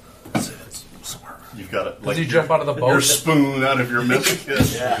 That's smart. You've got it. Does he jump out of the boat? Your spoon out of your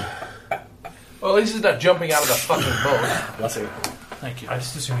mischief. Yeah. Well, at least he's not jumping out of the fucking boat. Bless you. Thank you. I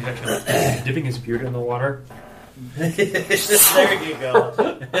just assume he's actually dipping his beard in the water. There you go.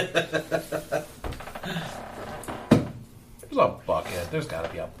 There's a bucket. There's got to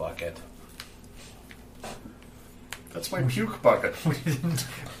be a bucket. That's my puke bucket.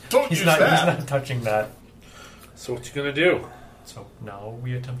 Don't He's use not. that. He's not touching that. So what you gonna do? So now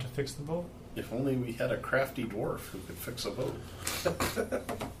we attempt to fix the boat. If only we had a crafty dwarf who could fix a boat.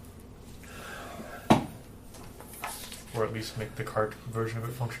 Or at least make the cart version of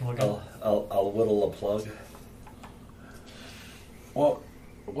it functional again. I'll whittle a plug. Well,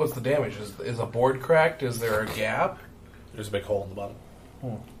 what's the damage? Is a board cracked? Is there a gap? There's a big hole in the bottom.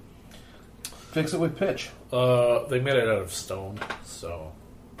 Fix it with pitch. They made it out of stone, so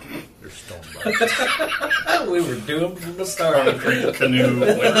there's stone bugs. We were doomed from the start. Canoe.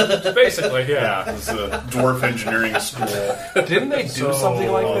 Basically, Yeah, it's a dwarf engineering school. Didn't they do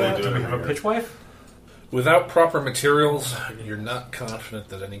something like they that? do. Do we have a pitch wife? Without proper materials, you're not confident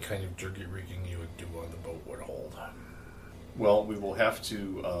that any kind of jerky rigging you would do on the boat would hold. Well, we will have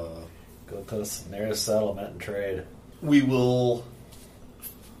to. Go to the nearest settlement and trade. We will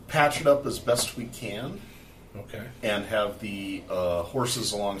patch it up as best we can Okay. and have the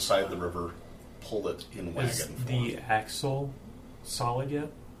horses alongside the river pull it in wagon Is form. the axle solid yet?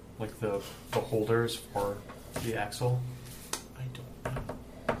 Like the holders for the axle? I don't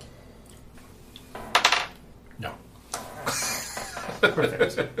know. No.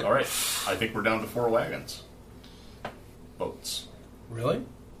 Perfect. All right. I think we're down to 4 wagons. Boats. Really?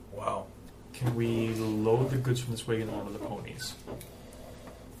 Wow. Can we load the goods from this wagon onto the ponies?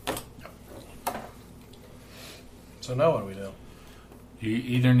 So now what do we do? You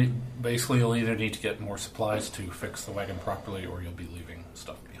either need, basically you'll either need to get more supplies to fix the wagon properly, or you'll be leaving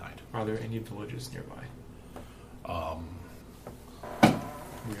stuff behind. Are there any villages nearby?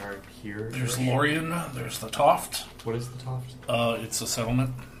 We are here. There's Lorien. There's the Toft. What is the Toft? It's a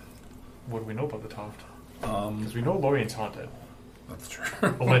settlement. What do we know about the Toft? Because we know Lorien's haunted, That's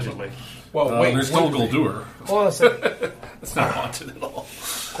true. allegedly. Well, wait. There's Gol Guldur. Hold on a second. It's not haunted at all.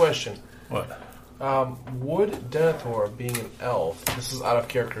 Question. What? Would Denethor being an elf, this is out of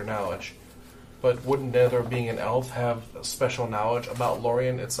character knowledge, but wouldn't Denethor being an elf have special knowledge about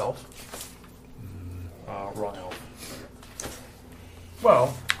Lorien itself? Wrong elf.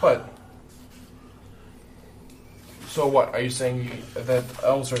 Well, but... So what, are you saying that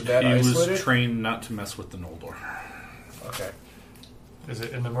elves are that He isolated? was trained not to mess with the Noldor. Okay. Is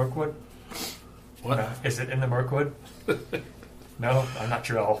it in the Mirkwood? What? Is it in the Mirkwood? No, I'm not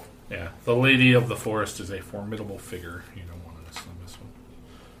your elf. Yeah, the Lady of the Forest is a formidable figure. You don't want to miss this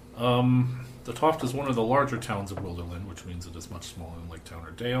one. The Toft is one of the larger towns of Wilderland, which means it is much smaller than Lake Town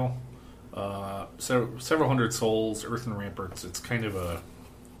or Dale. Several hundred souls, earthen ramparts. It's kind of a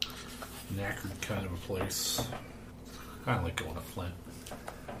knackered kind of a place. Kind of like going to Flint.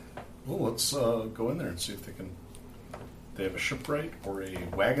 Well, let's go in there and see if they have a shipwright or a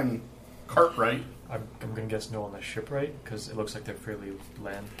wagon cartwright. I'm going to guess no on the shipwright, because it looks like they're fairly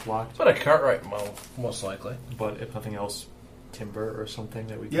landlocked. But a cartwright, most likely. But if nothing else, timber or something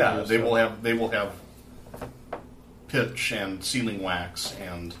that we can Yeah, use. they will have pitch and sealing wax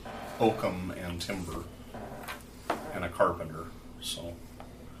and oakum and timber and a carpenter. So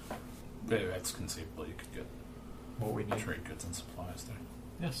Yeah, that's conceivable. You could get what we need. trade goods and supplies there.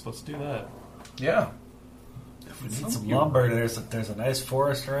 Yes, let's do that. Yeah. We need some lumber. There's a nice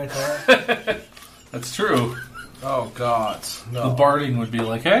forest right there. That's true. Oh, God. No. The barding would be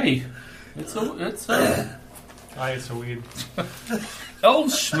like, "Hey, it's a Aye, it's a weed.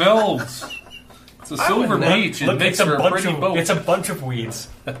 elves smells. It's a silver beach. It Look, makes it's for a a bunch pretty of boat." it's a bunch of weeds.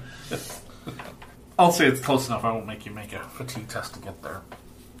 I'll say it's close enough. I won't make you make a fatigue test to get there.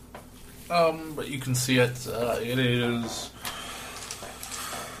 But you can see it. It is.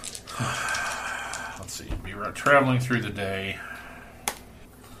 Let's see. You'll be traveling through the day.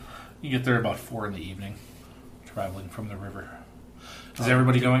 You get there about 4 in the evening. Traveling from the river. Is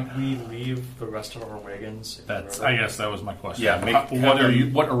everybody going? We leave the rest of our wagons. in the That's. river. I guess that was my question. Yeah,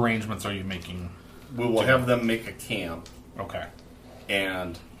 What arrangements are you making? we will have them make a camp, Okay.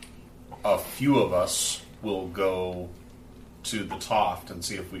 and a few of us will go to the Toft and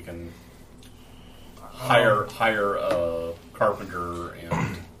see if we can hire a carpenter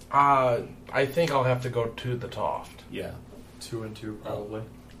and I think I'll have to go to the Toft. yeah. 2 and 2 probably.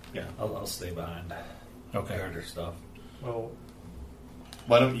 Yeah. I'll stay behind. Okay. Harder stuff. Well,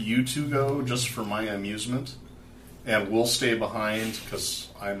 Why don't you two go just for my amusement, and we'll stay behind because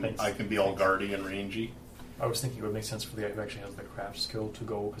Thanks. I can be all guardy and rangy. I was thinking it would make sense for the guy who actually has the craft skill to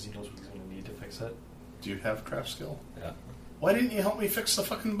go because he knows what he's going to need to fix it. Do you have craft skill? Yeah. Why didn't you help me fix the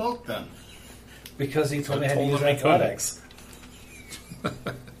fucking boat then? Because he told me I had to told use him I couldn't. athletics.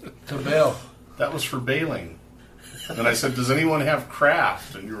 To bail. That was for bailing. And I said, "Does anyone have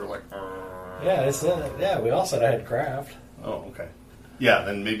craft?" And you were like, Yeah, we all said I had craft. "Oh, okay." Yeah,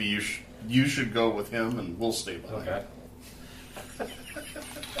 then maybe you should go with him, and we'll stay behind. Okay.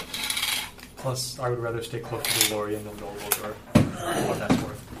 Plus, I would rather stay close to the Lorien than Gol Guldur. What that's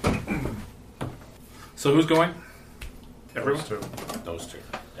worth. So who's going? Everyone. Those two. Those two.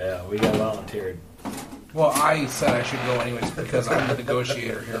 Yeah, we got volunteered. Well, I said I should go anyways because I'm the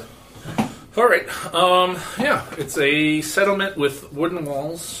negotiator here. All right. Yeah, it's a settlement with wooden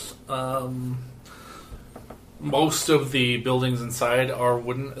walls. Most of the buildings inside are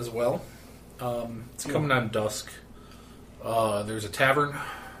wooden as well. It's coming on dusk. There's a tavern.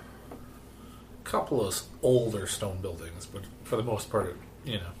 A couple of older stone buildings, but for the most part,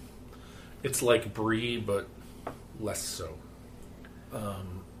 it's like Bree, but less so.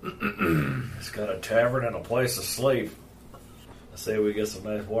 It's got a tavern and a place to sleep. I say we get some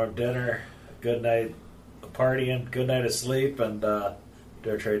nice warm dinner, good night of partying, good night of sleep, and do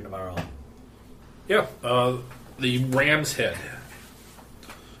our trade tomorrow. Yeah, the Ram's Head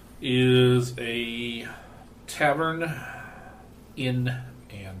is a tavern, inn,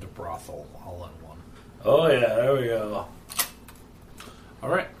 and a brothel all in one. Oh yeah, there we go. All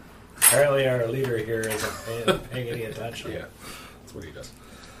right. Apparently our leader here isn't paying any attention. Yeah, that's what he does.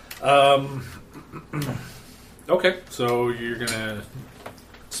 Okay, so you're gonna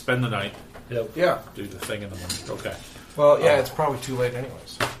spend the night, Yep. Yeah. do the thing in the morning. Okay. Well, yeah, it's probably too late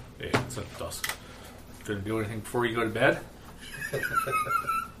anyways. Yeah, it's at dusk. Gonna do anything before you go to bed?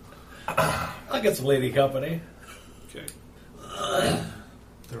 I'll get some lady company. Okay.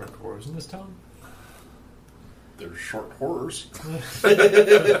 There are dwarves in this town? They're short horrors. Give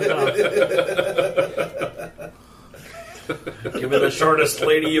me the shortest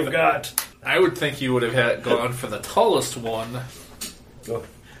lady you've got. I would think you would have gone for the tallest one. Go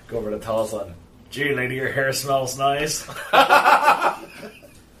over to tallest one. Gee, lady, your hair smells nice.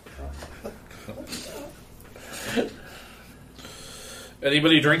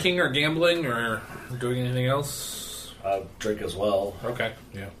 Anybody drinking or gambling or doing anything else? Drink as well. Okay,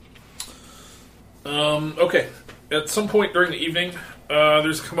 yeah. Okay. At some point during the evening,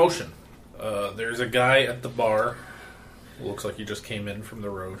 there's a commotion. There's a guy at the bar. Looks like he just came in from the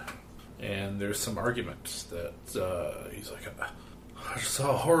road. And there's some argument that he's like, I just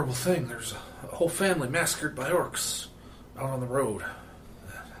saw a horrible thing. There's a whole family massacred by orcs out on the road.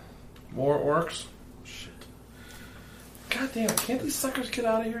 More orcs? Shit. God damn it, can't these suckers get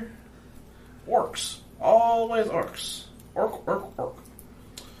out of here? Orcs. Always orcs. Orc.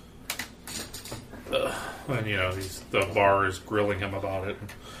 And, the bar is grilling him about it.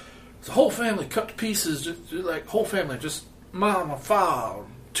 It's a whole family cut to pieces, just whole family, just mom, a father,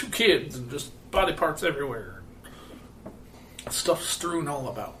 2 kids, and just body parts everywhere. Stuff strewn all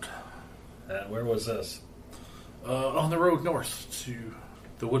about. And where was this? On the road north to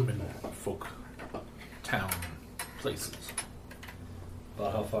the woodman folk town places.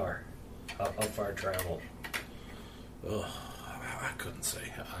 About how far? How far travel? Ugh, I couldn't say.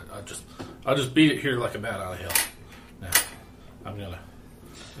 I'll just beat it here like a bat out of hell. Now, I'm gonna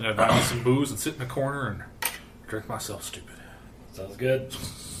buy me some booze and sit in a corner and drink myself stupid. Sounds good.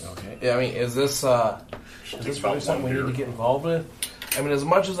 Okay. Yeah, I mean, is this really something we need to get involved with? I mean, as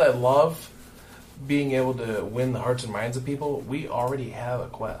much as I love being able to win the hearts and minds of people, we already have a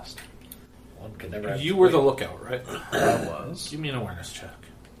quest. One can never have You were the lookout, right? I was. Give me an awareness check.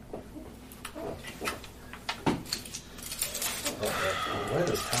 The way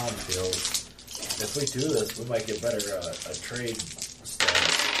this town feels, if we do this, we might get better a trade status.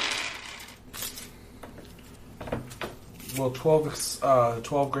 Will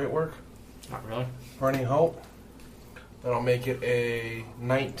 12 great work? Not really. Burning Hope? Then I'll make it a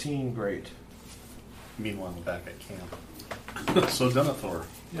 19 great. Meanwhile, back at camp. So, Denethor,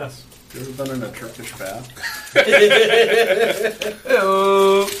 Yes. you ever been in a Turkish bath?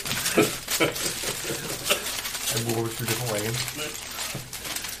 Hello. I move over through different wagons.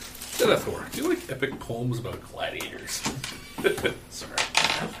 Denethor, do you like epic poems about gladiators? Sorry.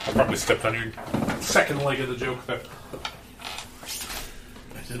 I probably stepped on your second leg of the joke there.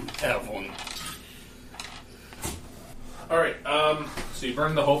 I didn't have one. Alright, so you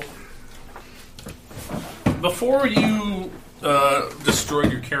burn the hope. Before you destroyed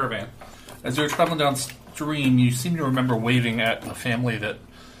your caravan, as you were traveling downstream, you seem to remember waving at a family that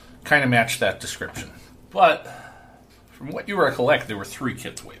kind of matched that description. But, from what you recollect, there were 3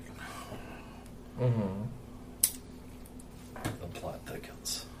 kids waving. Mm-hmm. The plot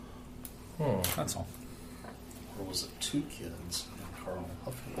thickens. That's all. Or was it 2 kids and Carl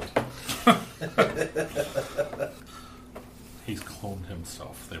Huffington? He's cloned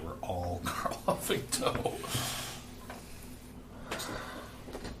himself. They were all Carl Huffington.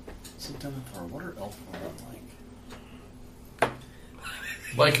 So, Denethor, what are elf women like?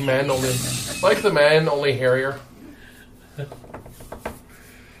 Like the men, only hairier. I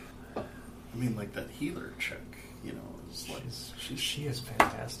mean, like that healer chick, is like... She is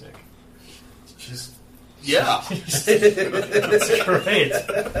fantastic. She's... Yeah! That's great.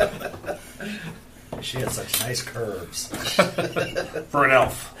 She had such nice curves. For an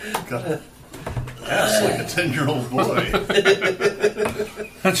elf. Got ass like a 10-year-old boy.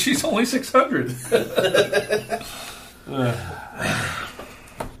 And she's only 600.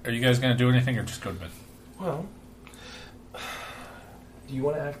 Are you guys going to do anything or just go to bed? Well, do you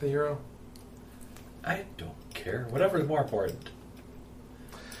want to act the hero? I don't care. Whatever is more important.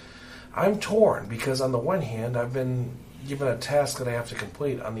 I'm torn because on the one hand, I've been given a task that I have to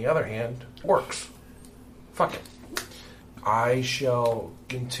complete. On the other hand, orcs. Fuck it. I shall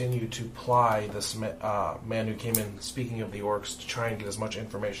continue to ply this man who came in speaking of the orcs to try and get as much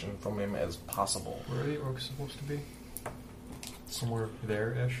information from him as possible. Where are the orcs supposed to be? Somewhere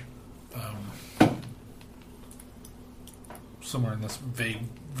there-ish? Somewhere in this vague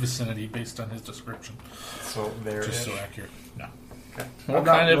vicinity based on his description. So there-ish? Just so accurate. No. Okay. What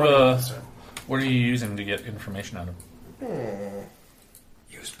kind of, what are you using to get information out of him?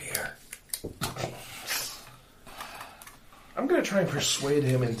 Use beer. I'm going to try and persuade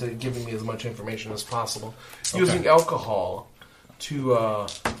him into giving me as much information as possible. Using alcohol to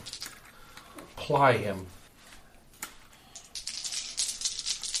ply him.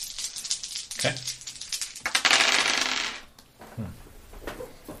 Okay.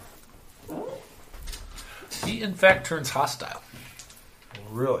 He, in fact, turns hostile.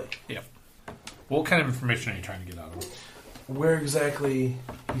 Really? Yep. What kind of information are you trying to get out of him? Where exactly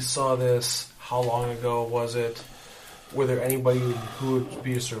he saw this? How long ago was it? Were there anybody who would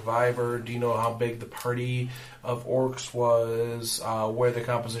be a survivor? Do you know how big the party of orcs was? Where the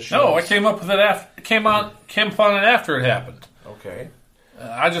composition No, was? I came up with it came upon it after it happened. Okay.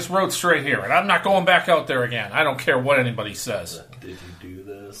 I just rode straight here, and I'm not going back out there again. I don't care what anybody says. Did you do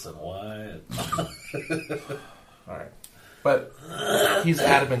this and why? Alright. But he's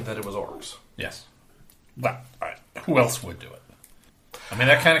adamant that it was orcs. Yes. Well, all right. Who else would do it? I mean,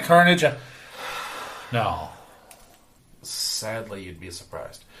 that kind of carnage? No. Sadly, you'd be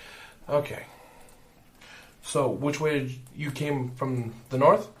surprised. Okay. So, which way did you came from the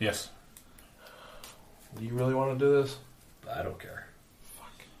north? Yes. Do you really want to do this? I don't care.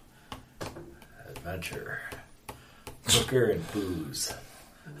 Fuck. Adventure. Liquor and booze.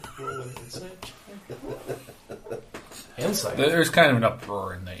 Insight. There's kind of an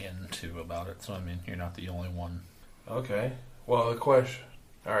uproar in the inn, too, about it. So, I mean, you're not the only one. Okay. Well, the question...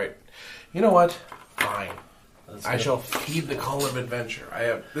 Alright. You know what? Fine. I shall feed the call of adventure.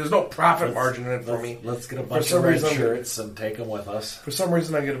 There's no profit margin in it for me. Let's get a bunch of red shirts and take them with us. For some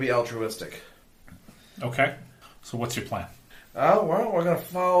reason, I'm going to be altruistic. Okay. So what's your plan? Well, we're going to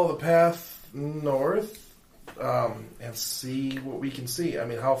follow the path north and see what we can see. I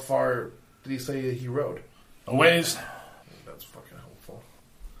mean, how far did he say he rode? A ways. That's fucking helpful.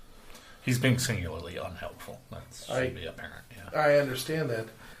 He's being singularly unhelpful. That should be apparent, yeah. I understand that.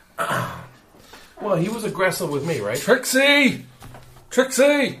 Well, he was aggressive with me, right? Trixie!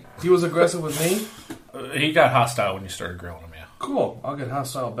 He was aggressive with me? He got hostile when you started grilling him, yeah. Cool. I'll get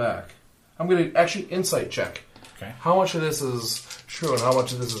hostile back. I'm going to actually insight check. Okay. How much of this is true and how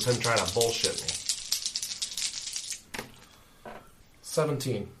much of this is him trying to bullshit me?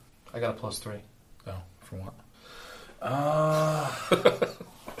 17. I got a +3. Oh, for what?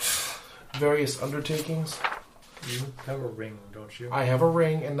 Various undertakings. You have a ring, don't you? I have a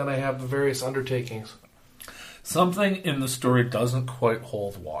ring, and then I have the various undertakings. Something in the story doesn't quite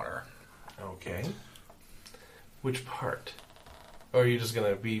hold water. Okay. Which part? Or are you just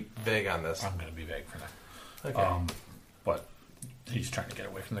going to be vague on this? I'm going to be vague for now. Okay. But he's trying to get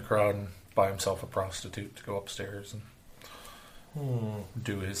away from the crowd and buy himself a prostitute to go upstairs and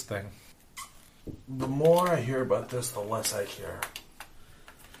do his thing. The more I hear about this, the less I care.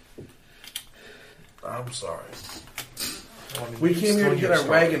 I'm sorry. We came here to get our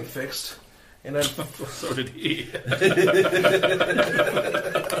wagon fixed, and then So did he.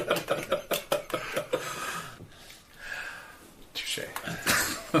 touche.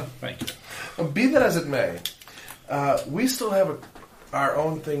 Thank you. Well, be that as it may, we still have our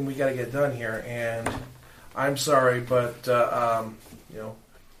own thing we got to get done here, and I'm sorry, but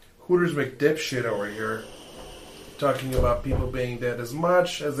Hooters McDipshit over here talking about people being dead. As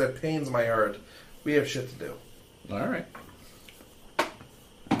much as that pains my heart, we have shit to do. All right.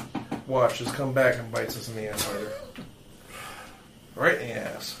 Watch, just come back and bites us in the ass later. Right in the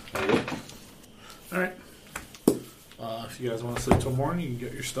ass. All right. If you guys want to sleep till morning, you can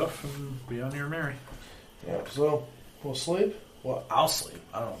get your stuff and be on your merry. Yep, so we'll sleep. Well, I'll sleep.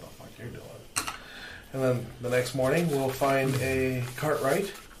 I don't know what the fuck you're doing. And then the next morning, we'll find a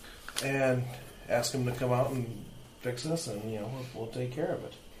Cartwright and ask him to come out and fix this, and we'll take care of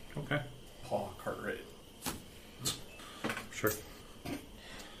it. Okay. Paul Cartwright. Sure.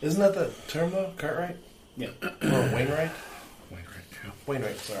 Isn't that the term though, Cartwright? Yeah. Or Wainwright? Wainwright, yeah.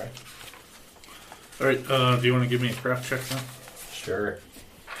 Wainwright, sorry. All right. Do you want to give me a craft check now? Sure.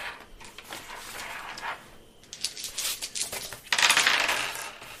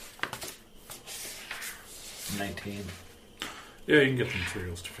 19. Yeah, you can get the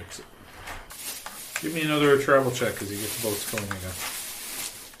materials to fix it. Give me another travel check as you get the boats going again.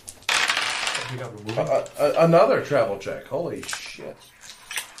 We got removed. Another travel check. Holy shit.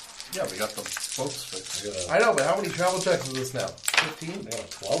 Yeah, we got the boats fixed. I know, but how many travel checks is this now? 15? I got a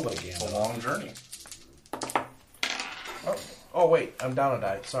 12 again. It's a long journey. Oh, wait. I'm down a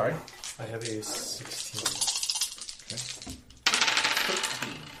die. Sorry. I have a 16.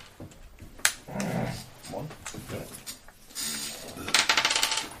 One. Good.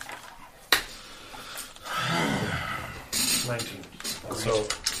 So,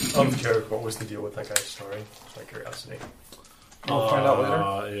 of character, what was the deal with that guy's story? Just my curiosity. We'll find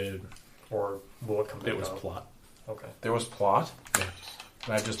out later. Or will it come It was out? plot. Okay. There was plot, Yeah.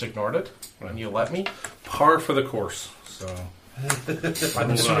 and I just ignored it, and you let me? Par for the course. So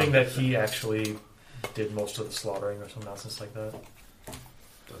I'm assuming that he actually did most of the slaughtering or some nonsense like that.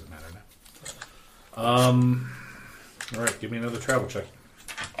 doesn't matter now. All right, give me another travel check.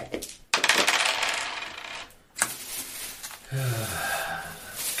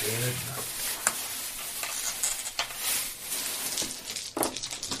 Good.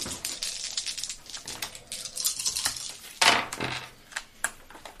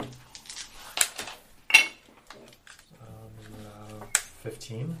 Um,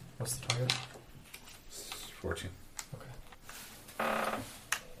 15. What's the target? 14. Okay.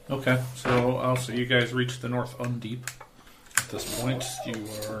 Okay, so also you guys reach the North Undeep. At this point,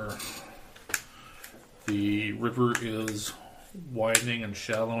 the river is widening and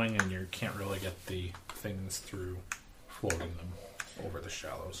shallowing, and you can't really get the things through floating them over the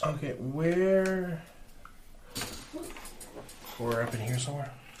shallows. Okay, we're up in here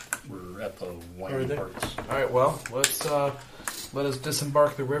somewhere. We're at the Right winding there. parts. All right, well, let us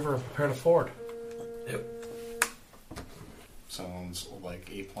disembark the river and prepare to ford. Sounds like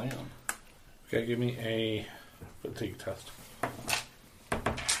a plan. Okay, give me a fatigue test.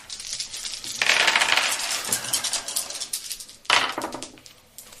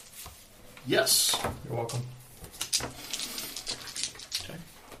 Yes. You're welcome. Okay.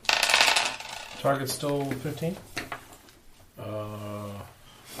 Target's still 15? I'll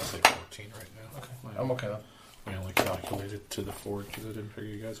say 14 right now. Okay. I'm okay then. We only calculated to the ford because I didn't figure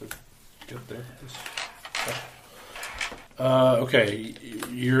you guys would get there. Okay,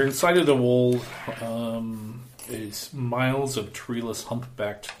 you're inside of the wold. It's miles of treeless,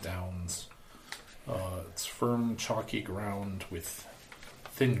 humpbacked downs. It's firm, chalky ground with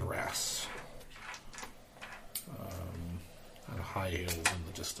thin grass and high hills in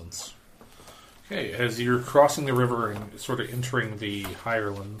the distance. Okay, as you're crossing the river and sort of entering the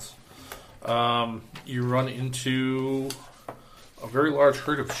higherlands, you run into a very large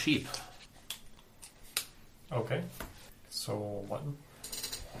herd of sheep. Okay. So, what?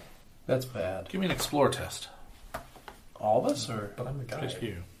 That's bad. Give me an explore test. All of us, or? But I'm the guy. Just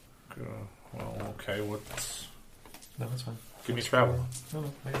you. Well, okay, what's... No, that's fine. Give me travel. No,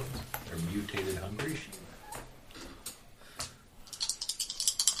 maybe. They're mutated hungry sheep.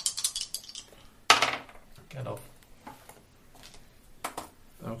 Gandalf.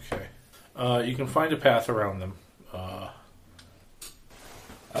 Okay. You can find a path around them. I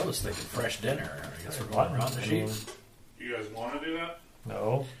was thinking fresh dinner. I guess we're going around the sheep. You guys want to do that?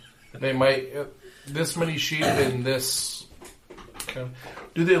 No. They might. This many sheep in this.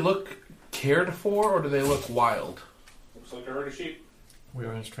 Do they look cared for, or do they look wild? Looks like a herd of sheep. We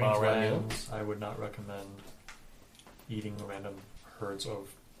are in strange Alright. lands. I would not recommend eating random herds of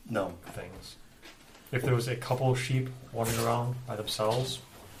No. things. If there was a couple sheep wandering around by themselves,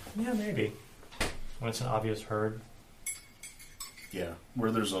 yeah, maybe. When it's an obvious herd, Yeah.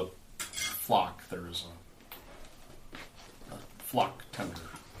 Where there's a flock, there's a flock tender.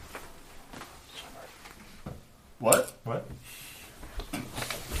 What? what?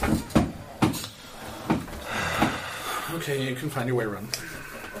 Okay, you can find your way around.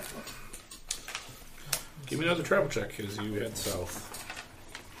 Give me another travel check as you head south.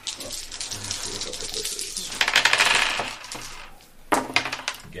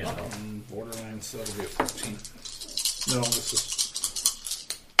 Borderlands, that'll be a 14. No, this is...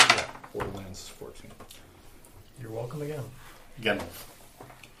 Yeah, Borderlands is 14. You're welcome again. Gandalf.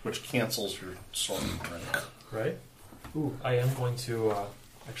 Which cancels your sword, right? Right? Ooh, I am going to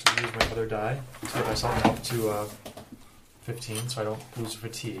actually use my other die to get myself up to 15 so I don't lose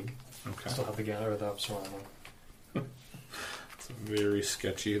fatigue. Okay. Still have the Galler or the Absorb. It's a very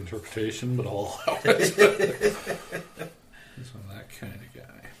sketchy interpretation, but I'll allow it. He's that kind of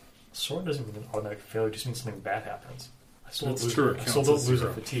guy. Sword doesn't mean an automatic failure, it just means something bad happens. I still That's don't true, lose, it I still counts don't as lose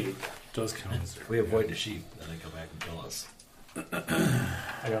zero. a fatigue. Does count as If we avoid the sheep, then they come back and kill us.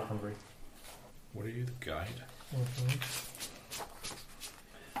 I got hungry. What are you, the guide?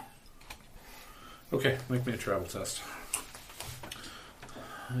 Okay, make me a travel test.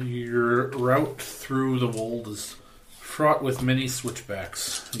 Your route through the wold is fraught with many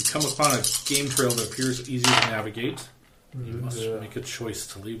switchbacks. You come upon a game trail that appears easy to navigate. You must make a choice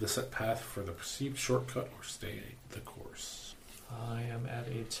to leave the set path for the perceived shortcut or stay the course. I am at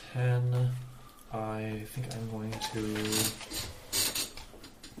a 10. I think I'm going to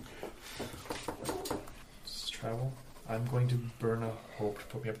travel. I'm going to burn a hope to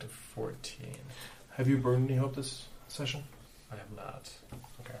put me up to 14. Have you burned any hope this session? I have not.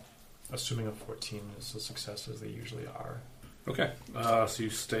 Okay. Assuming a 14 is a success as they usually are. Okay, so you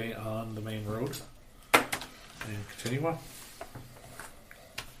stay on the main road and continue on.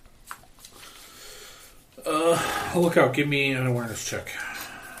 Look out, give me an awareness check.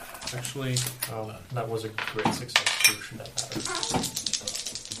 Actually, that was a great success too, should that matter.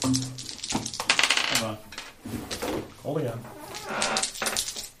 hold on. Holding on.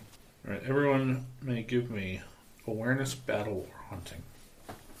 Alright, everyone may give me awareness, battle, or hunting.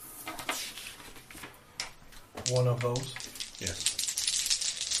 One of those.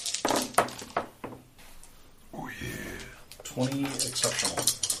 Yes. Oh yeah. 20 exceptional.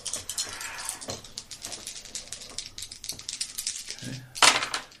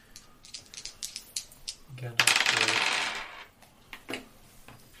 Okay.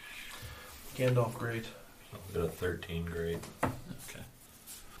 Gandalf, great. I've got a 13 grade. Okay.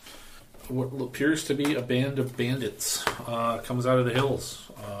 What appears to be a band of bandits comes out of the hills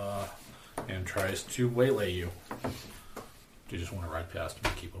and tries to waylay you. Do you just want to ride past him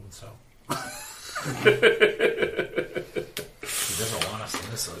and keep him so? He doesn't want us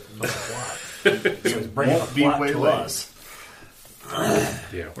to miss a plot. So he's bringing Won't a be plot to waylaid. us.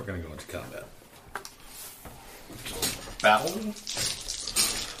 Yeah, we're going to go into combat. Battle?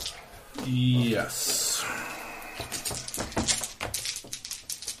 Yes.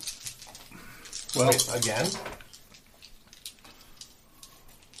 Well, Wait, again?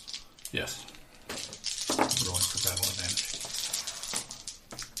 yes. We're going for battle advantage.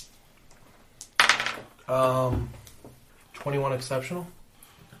 21 exceptional.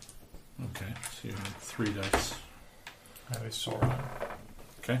 Okay, so you have 3 dice. I have a Sauron.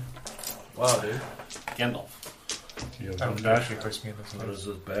 Okay. Wow, dude. Gandalf. You have That 1 would die. actually hurts me in this What case. is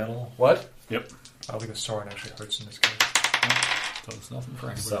this battle? What? Yep. I don't think the Sauron actually hurts in this case. So it's nothing for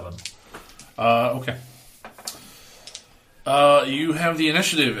anybody. 7. Okay. You have the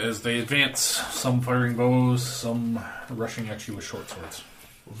initiative as they advance. Some firing bows, some rushing at you with short swords.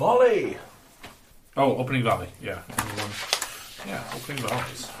 Volley! Oh, opening volley. Yeah. Everyone. Yeah, opening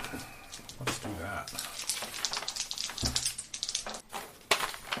volleys. Let's do that.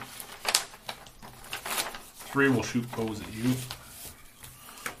 Three will shoot bows at you.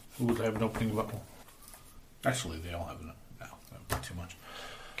 Who would have an opening volley? Actually, they all have an. No, that would be too much.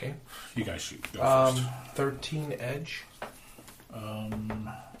 Okay. You guys shoot. Go first. 13 edge.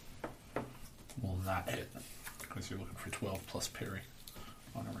 Will not hit because you're looking for 12 plus parry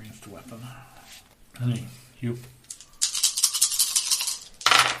on a ranged weapon. Honey, you.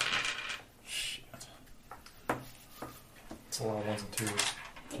 Shit. It's a lot of 1s and 2s.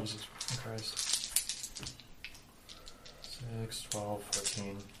 Jesus Christ. 6, 12,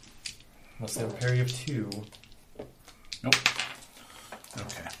 14. Unless they have a parry of 2. Nope.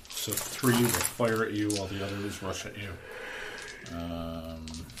 Okay, so 3 will fire at you while the others rush at you. I'll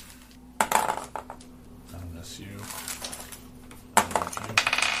miss you. I'll miss you.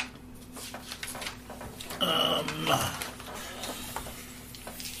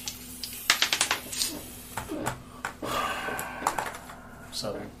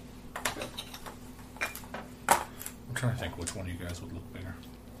 7. I'm trying to think which one of you guys would look bigger.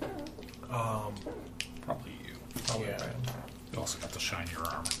 Probably you. Probably Yeah. right. You also got the shinier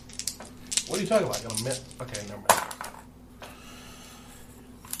armor. What are you talking about? Okay, never mind.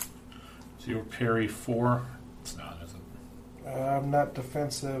 So your parry 4. It's not, is it? I'm not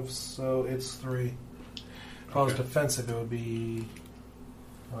defensive, so it's 3. If I was Okay. defensive, it would be...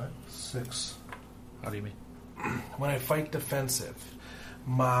 What? 6. How do you mean? When I fight defensive,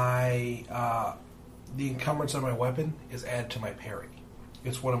 my the encumbrance on my weapon is added to my parry.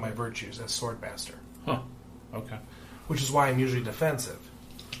 It's one of my virtues as Swordmaster, Huh. Okay. which is why I'm usually defensive.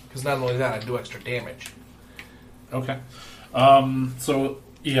 Because not only that, I do extra damage. Okay. So,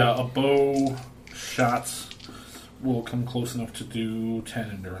 yeah, a bow shot will come close enough to do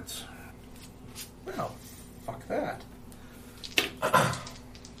 10 endurance. Well, fuck that. I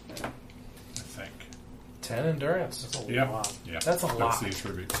think. 10 endurance. That's a Yeah. lot. Yeah. That's a lot. That's the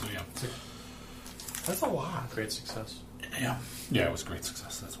attribute, so yeah. That's a lot. Great success. Yeah. Yeah, it was a great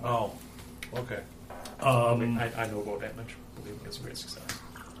success, that's why. Oh. Okay. I know about damage. Believe me, it's a great success.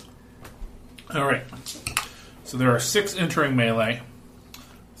 All right. So there are 6 entering melee,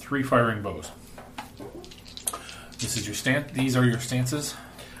 3 firing bows. This is your stance. These are your stances.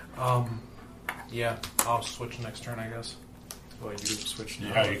 Yeah, I'll switch next turn, I guess. Well, you can switch now.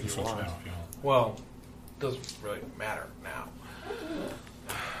 Yeah, you if can switch want. now if you want. Well, doesn't really matter now.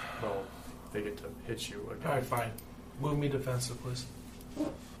 Well, they get to hit you again. All right, fine. Move me defensive, please.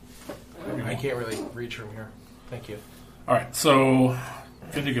 I can't really reach from here. Thank you. All right. So,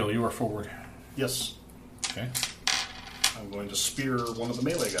 Vindigo, you are forward. Yes. Okay. I'm going to spear one of the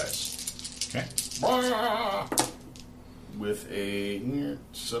melee guys. Okay. With a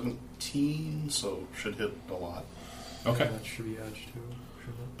 17, so should hit a lot. Okay. That should be edge too.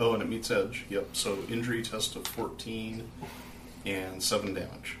 Shouldn't it? Oh, and it meets edge. Yep. So injury test of 14 and 7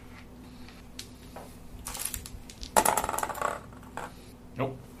 damage.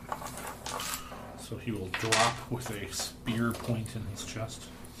 Nope. So he will drop with a spear point in his chest.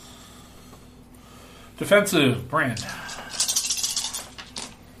 Defensive, Brand.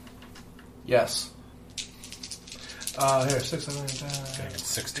 Yes. Here, 6, 7, 8, Okay, it's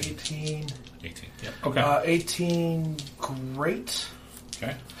 16. 18. 18. Yep. Okay. 18, great.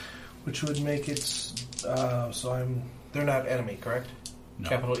 Okay. Which would make it, they're not enemy, correct? No.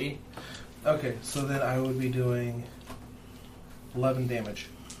 Capital E? Okay, so then I would be doing 11 damage.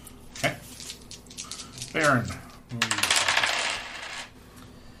 Okay. Baron.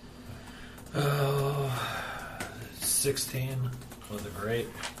 16 with a great.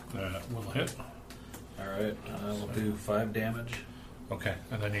 That will hit. Alright, I will do 5 damage. Okay.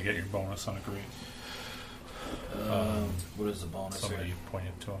 And then you get your bonus on a great. What is the bonus Somebody here?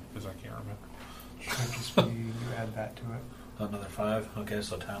 pointed to him because I can't remember. Should just be you add that to it. Another 5? Okay,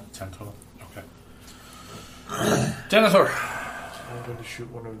 so 10. 10 total. Okay. Denethor. I'm going to shoot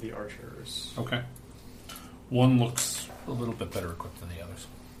one of the archers. Okay. One looks a little bit better equipped than the others.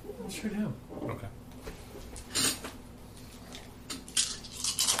 I'll shoot him. Okay.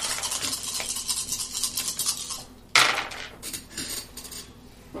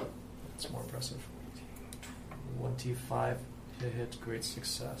 That's more impressive. 25 to hit, great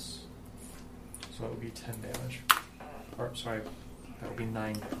success. So that would be 10 damage. Or, sorry, that would be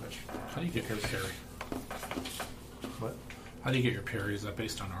 9 damage. How do you get your parry? What? How do you get your parry? Is that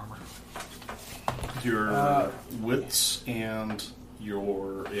based on armor? Your wits and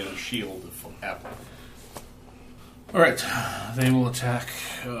your shield if applicable. All right. They will attack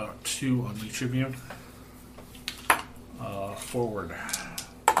 2 on each of you. Forward.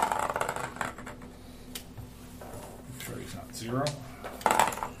 Parry's not 0.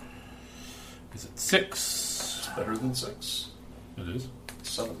 Is it 6? Better than 6. It is.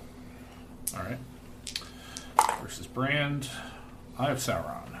 7. All right. Versus Brand. I have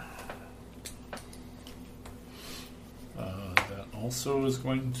Sauron. That also is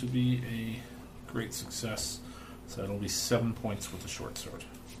going to be a great success. So that'll be 7 points with the short sword.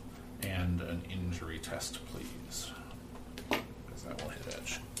 And an injury test, please. Because that will hit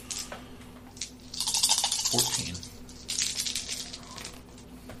edge. 14.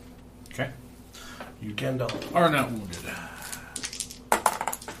 Okay. You Gandalf. are not wounded.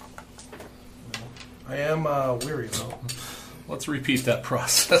 I am weary, though. Let's repeat that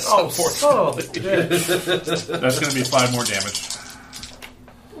process. Oh, unfortunately. yeah. That's going to be 5 more damage.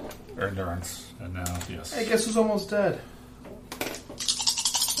 Or endurance. And now, yes. Hey, guess who's almost dead?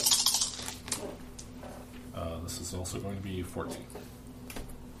 This is also going to be 14.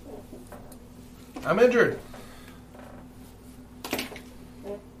 I'm injured. Do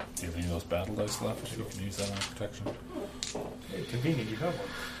you have any of those battle dice left? You can use that on protection. Hey, convenient, you have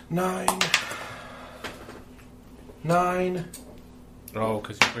one. 9. Oh,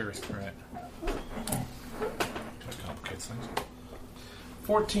 because you're weary. Right. That complicates things.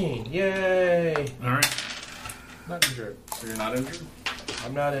 14. Yay. All right. Not injured. So you're not injured?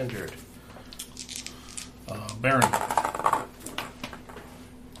 I'm not injured. Baron.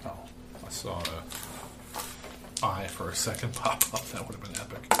 Oh, I saw the eye for a second pop up. That would have been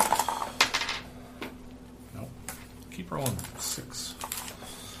epic. Nope. Keep rolling. 6.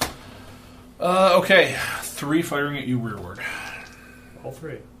 Okay. 3 firing at you rearward. All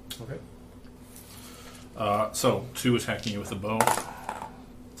 3. Okay. So 2 attacking you with a bow.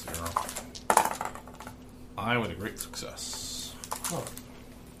 0. I with a great success.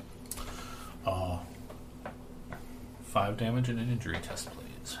 Oh. 5 damage and an injury test,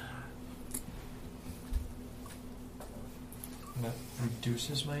 please. And that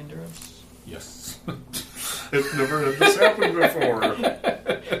reduces my endurance? Yes. I've never had this happen before.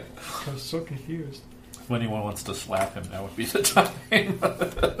 I was so confused. If anyone wants to slap him, that would be the time.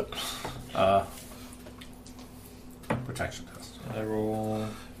 Protection test. I roll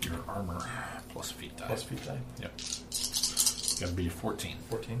Your armor plus feet die. plus feet die. Yep. Gotta be 14.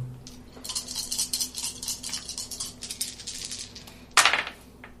 14.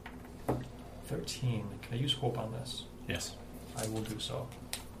 Can I use hope on this? Yes. I will do so.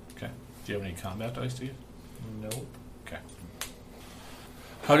 Okay. Do you have any combat dice to use? Nope. Okay.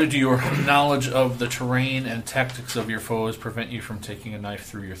 How did your knowledge of the terrain and tactics of your foes prevent you from taking a knife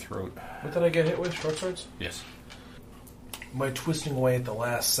through your throat? What did I get hit with? Short swords? Yes. By twisting away at the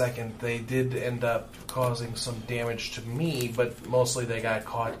last second, they did end up causing some damage to me, but mostly they got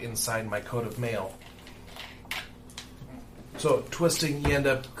caught inside my coat of mail. So twisting, you end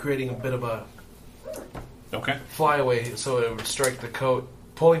up creating a bit of a Okay. flyaway, so it would strike the coat,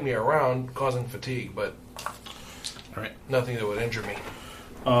 pulling me around, causing fatigue, but All right. nothing that would injure me.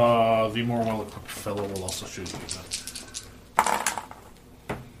 The more well-equipped fellow will also shoot you. Then.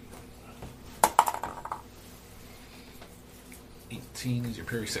 18 is your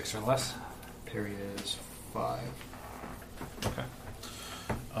parry 6 or less. Parry is 5. Okay.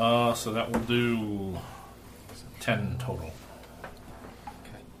 So that will do 10 total.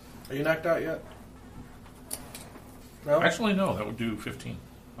 Are you knocked out yet? No? Actually, no. That would do 15.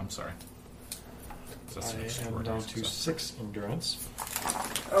 I'm sorry. So that's I an am extraordinary down to success. 6 endurance.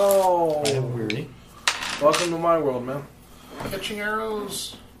 Oh! I am weary. Welcome to my world, man. Catching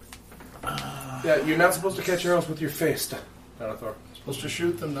arrows. Yeah, you're not supposed to catch arrows with your face, Denethor. Supposed to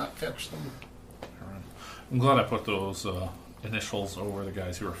shoot them, not catch them. I'm glad I put those initials over the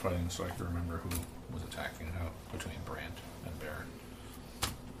guys who were fighting so I could remember who was attacking who between Brand and Baron.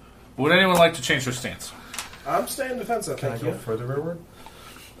 Would anyone like to change their stance? I'm staying defensive, Can I thank go you. further rearward?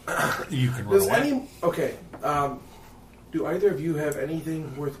 You can run Does away. okay, do either of you have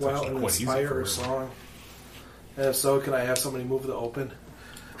anything worthwhile actually in quite easy Inspire for or everyone. Song? And if so, can I have somebody move the open?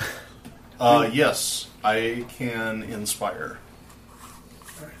 Yes, I can inspire.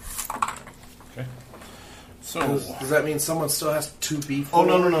 Okay. So, Does that mean someone still has to be Oh,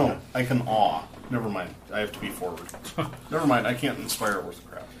 forward? no. I can awe. Never mind. I have to be forward. Never mind. I can't inspire worth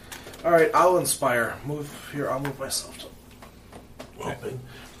crap. Alright, I'll inspire. Move here, I'll move myself to open.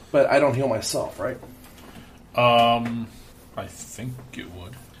 But I don't heal myself, right? I think it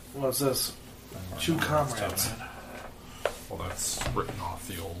would. What's this? Two comrades. Well, that's written off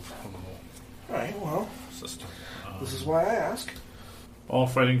the old Alright, well, system. this is why I ask. All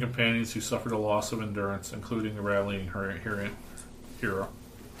fighting companions who suffered a loss of endurance, including the rallying hero.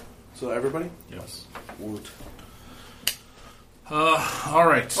 So everybody? Yes. Woot. All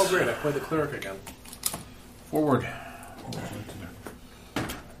right. Oh great, I play the cleric again. Forward.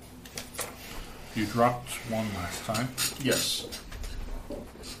 You dropped one last time. Yes.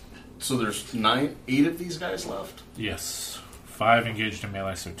 So there's 8 of these guys left? Yes. 5 engaged in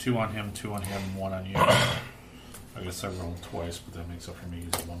melee, so 2 on him, 2 on him, 1 on you. I guess I rolled twice, but that makes up for me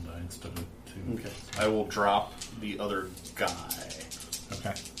using 1 die instead of 2. Okay. I will drop the other guy.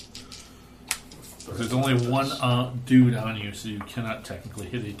 Okay. There's only one dude on you, so you cannot technically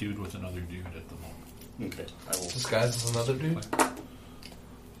hit a dude with another dude at the moment. Okay. I will. This guy's is another dude?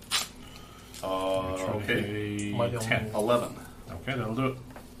 Okay. Am I the only 10. 11. Okay, that'll do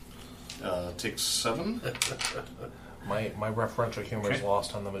it. Takes 7. My referential humor is Okay.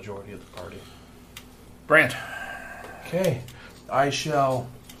 lost on the majority of the party. Brand. Okay, I shall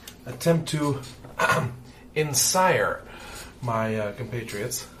attempt to ensire my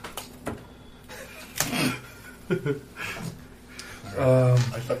compatriots. I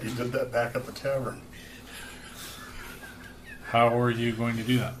thought you did that back at the tavern. How are you going to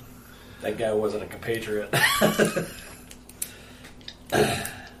do that? That guy wasn't a compatriot.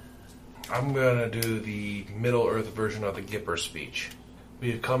 I'm gonna do the Middle Earth version of the Gipper speech.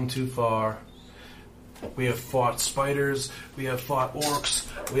 We have come too far. We have fought spiders. We have fought orcs.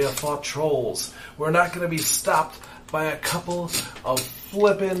 We have fought trolls. We're not gonna be stopped by a couple of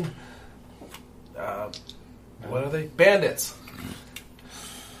flippin' what are they? Bandits.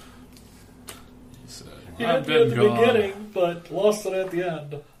 He had me at the beginning, but lost it at the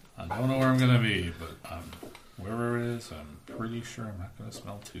end. I don't know where I'm going to be, but wherever it is, I'm pretty sure I'm not going to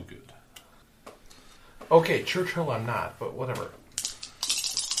smell too good. Okay, Churchill I'm not, but whatever.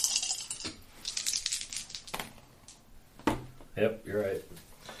 Yep, you're right.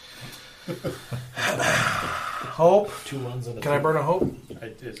 Hope. 2 ones and a Can I 2. burn a hope?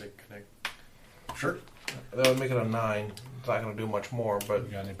 Is it connect? Sure. That would make it a 9. It's not going to do much more, but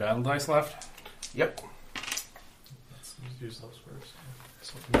You got any battle dice left? yep. Let's use those first.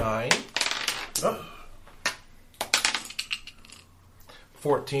 9. Oh.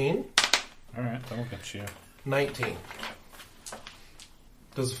 14. All right, that'll get you. 19.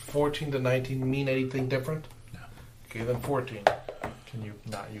 Does 14 to 19 mean anything different? No. Okay, then 14. Can you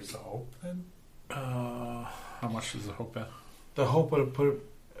not use the hope then? How much is the hope at? The hope would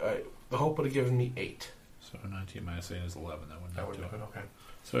have given me 8. So 19 minus 8 is 11. That wouldn't That do would it. have been okay.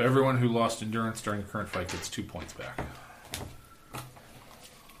 So everyone who lost endurance during the current fight gets 2 points back.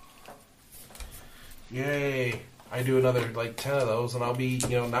 Yay! I do another 10 of those, and I'll be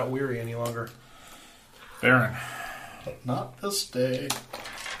not weary any longer. Baron. Not this day.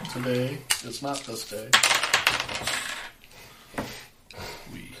 Today is not this day.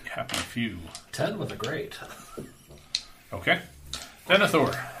 We happy few. 10 with a great. Okay.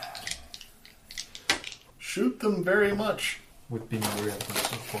 Denethor. Shoot them very much. With being weird, I think it's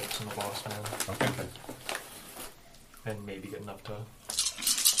going to focus on the boss now. Okay. And maybe get enough to...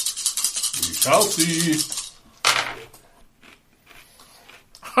 We shall see.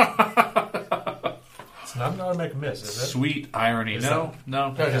 It's not an automatic miss, is it? Sweet irony. Is No.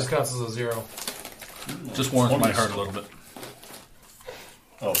 No, it just counts as a 0. Just warms my heart a little bit.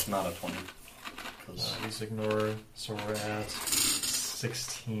 Oh, not a 20. 'Cause Please ignore. So we're at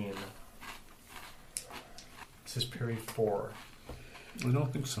 16. This is parry 4. I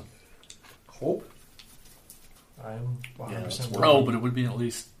don't think so. Hope? I'm Yeah, that's 100% worth Oh, but it would be at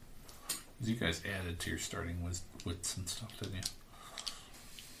least... You guys added to your starting wits and stuff, didn't you?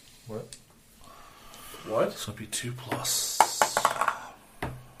 What? What? So it'd be 2 plus...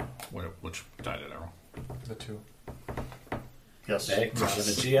 Which die did I roll? The 2. yes. Nick, when the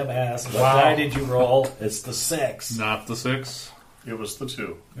GM asks, what Wow. die did you roll? It's the 6. Not the 6. It was the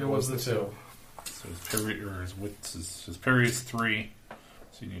 2. It was the 2. So his parry, or his wits is... His parry is 3.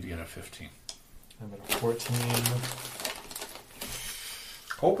 So you need to get a 15. I'm at 14.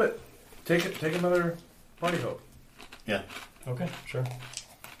 Hope it. Take another party hope. Yeah. Okay, sure.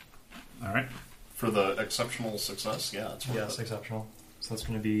 Alright. For the exceptional success, yeah, it's worth Yes, it. exceptional. So that's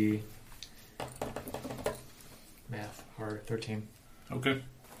going to be... Math. Hard. 13. Okay.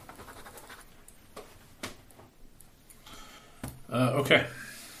 Okay.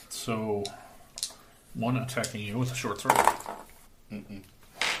 So... 1 attacking you with a short sword. Mm-mm.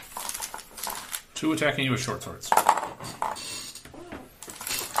 2 attacking you with short swords.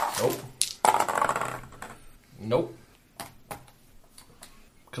 Nope.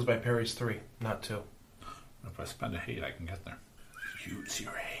 Because my parry's 3, not 2. If I spend a hate, I can get there. Use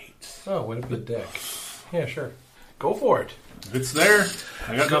your hate. Oh, what a good deck. Yeah, sure. Go for it. If it's there,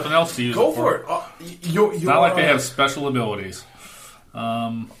 I got nothing else to use Go it for it. Oh, you It's not like they have special abilities.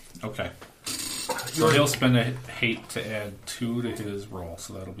 Okay. So he'll spend a hate to add 2 to his roll,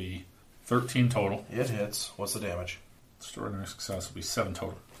 so that'll be 13 total. It hits. What's the damage? Extraordinary success will be 7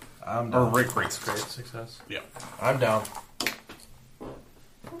 total. I'm Or down. great Great success. success. Yeah. I'm down.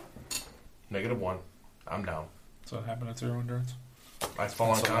 -1. I'm down. So what happened at 0 endurance? I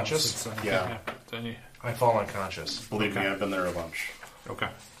fall unconscious. Yeah. Any? I fall unconscious. Believe me, I've been there a bunch. Okay.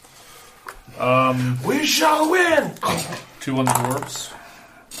 We shall win! 2 on the dwarves.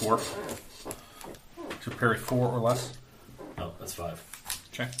 4. To parry 4 or less. Oh, that's 5.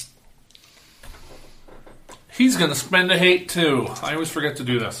 Okay. He's going to spend a hate too. I always forget to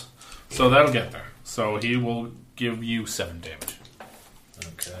do this. So that'll get there. So he will give you 7 damage.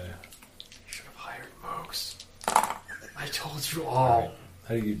 Okay. Should have hired Mooks. I told you all.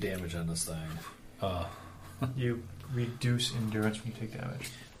 How do you damage on this thing? You reduce endurance when you take damage.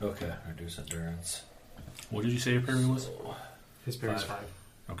 Okay, reduce endurance. What did you say your parry was? His parry is 5.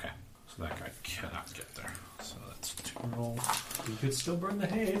 Okay. So that guy cannot get there. So that's 2 rolls. He could still burn the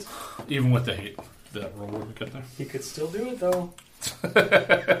hate. Even with the hate, that roll wouldn't get there. He could still do it though.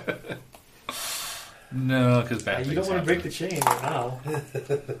 No, because bad You things don't want to break happen. the chain right now.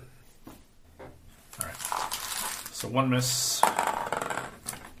 Alright. So 1 miss.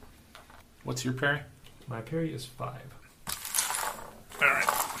 What's your parry? My parry is 5. Alright.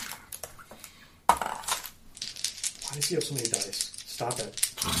 Why does he have so many dice? Stop it.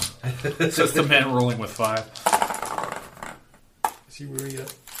 It's just the man rolling with 5. Is he weary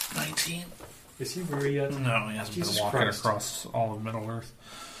yet? 19. Is he weary yet? No, he hasn't Jesus been walking Christ. across all of Middle Earth.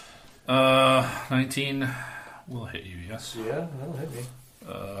 19 will hit you, yes. Yeah, that'll hit me.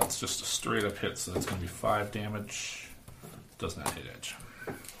 It's just a straight up hit, so that's going to be 5 damage. Does not hit edge.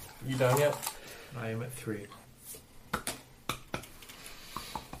 You done yet? I am at 3.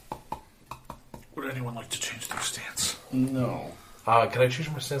 Would anyone like to change their stance? No. Can I change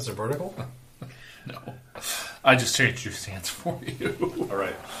my stance to vertical? No. I just changed your stance for you. All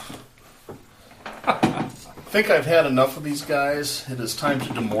right. I think I've had enough of these guys. It is time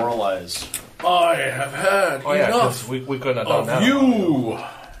to demoralize. I have had Oh yeah, enough because we couldn't have done of that. you.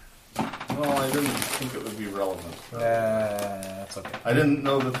 Well, I didn't think it would be relevant. That's okay. I didn't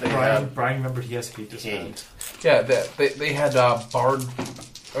know that they had Brian remembered he has hate this man. hate. Yeah, they had bard,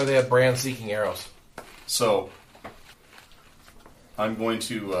 or they had brand seeking arrows. So, I'm going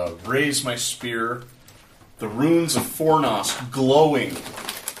to raise my spear. The runes of Fornos glowing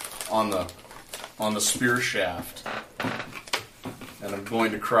on the spear shaft. And I'm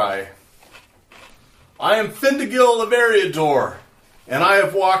going to cry, I am Findegil of Eriador, and I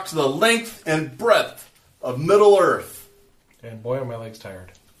have walked the length and breadth of Middle Earth. And boy, are my legs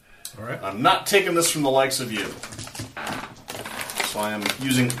tired. All right. I'm not taking this from the likes of you. So I am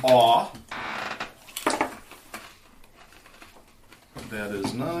using awe. That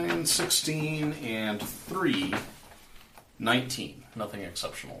is 9, 16, and 3, 19. Nothing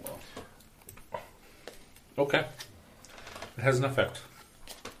exceptional, though. Okay. It has an effect.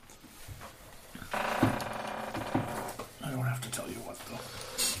 I don't have to tell you what,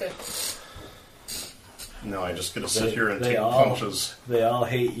 though. Okay. No, I just get to sit here and They take all- punches. They all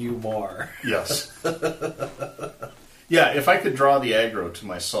hate you more. Yes. Yeah, if I could draw the aggro to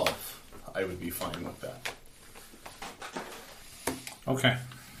myself, I would be fine with that. Okay.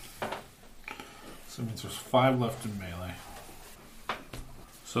 So it means there's 5 left in melee.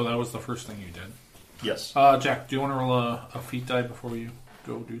 So that was the first thing you did. Yes. Jack, do you want to roll a feat die before you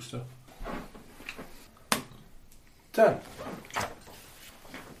go do stuff? 10.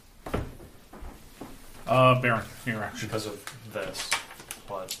 Baron, your action. Because of this.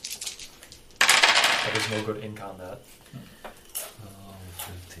 But that is no good ink on that.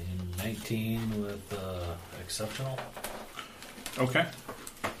 15, 19 with exceptional. Okay.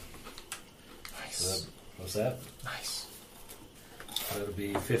 So that, what's that? Nice. That'll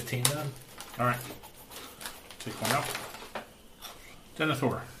be 15 then? All right. Take one out.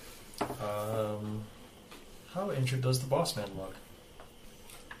 Denethor. How injured does the boss man look?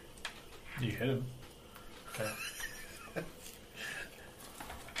 You hit him. Okay.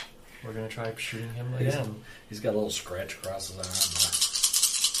 We're gonna try shooting him again. He's got a little scratch across his arm.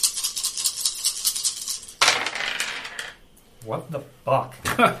 What the fuck?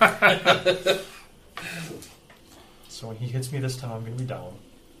 So when he hits me this time, I'm gonna be down.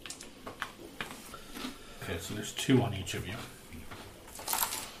 Okay, so there's 2 on each of you.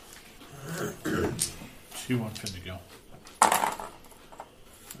 2 on Findigo.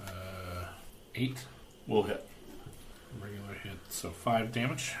 8 We'll hit. regular hit, so 5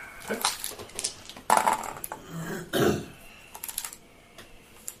 damage.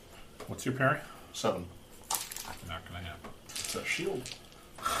 What's your parry? 7. Not gonna happen. It's a shield.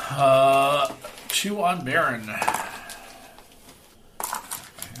 2 on Baron. Not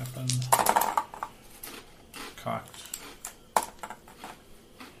gonna happen. Cocked.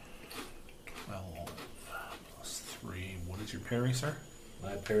 12 plus 3. What is your parry, sir?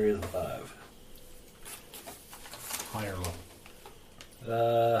 My parry is a 5. High or low?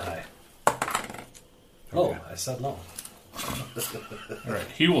 High. Oh, Okay. I said low. Alright,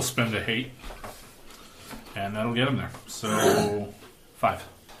 he will spend a hate. And that'll get him there. So, 5.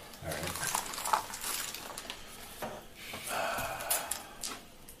 Alright.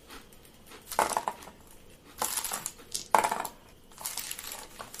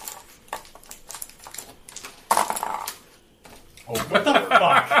 Oh, what the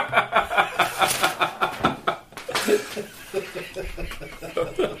fuck?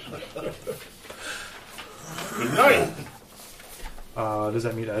 Good night. Does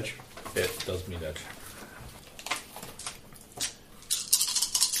that meet edge? It does meet edge.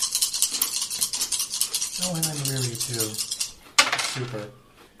 Oh, and I'm really too. Super.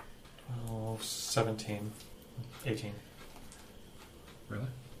 17. 18. Really?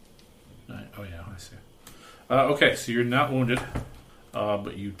 Oh, yeah, I see. Okay, so you're not wounded,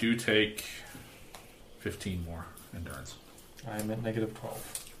 but you do take 15 more endurance. I'm at negative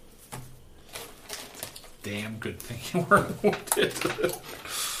 12. Damn good thing you weren't wounded.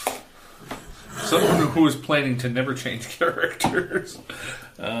 Someone who is planning to never change characters.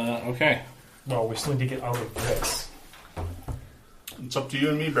 Okay. Well, we still need to get out of this. It's up to you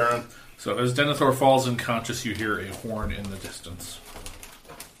and me, Baron. So as Denethor falls unconscious, you hear a horn in the distance.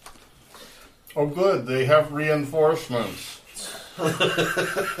 Oh, good. They have reinforcements.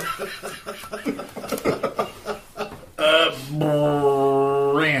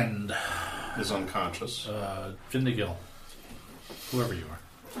 Brand. Is unconscious. Vindigil. Whoever you are.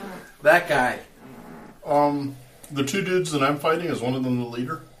 That guy. The 2 dudes that I'm fighting, is one of them the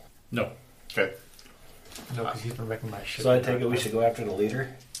leader? No. Okay. No, because he's been wrecking my shit. So I take it we should go after the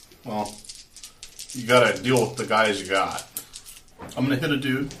leader? Well, you gotta deal with the guys you got. I'm gonna hit a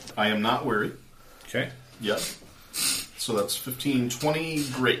dude. I am not weary. Okay. Yep. So that's 15, 20.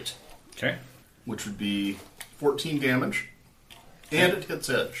 Great. Okay. which would be 14 damage, and it hits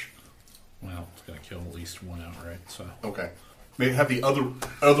edge. Well, it's going to kill at least one outright, so... Okay. Maybe have the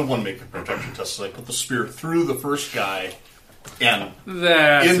other one make a protection test. So I put the spear through the first guy and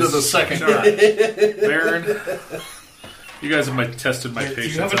That's into the second guy. Baron, you guys have tested my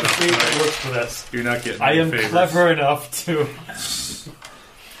patience. You haven't enough made tonight. it work for this. You're not getting I any am favors. clever enough to.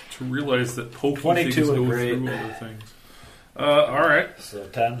 To realize that poking 22 things would go great. through other things. Alright. So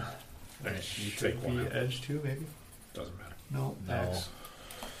 10. You take one out. Edge too, maybe. Doesn't matter. No. No.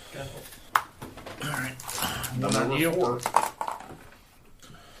 Alright. Number 4.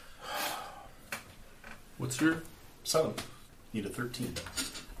 What's your... 7. Need a 13.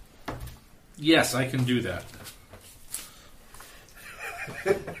 Yes, I can do that.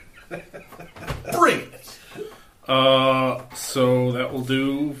 Bring it! So that will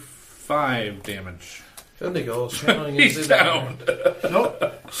do 5 damage. Indigo's channeling He's his down. Nope.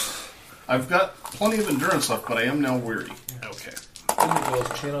 I've got plenty of endurance left, but I am now weary. Okay.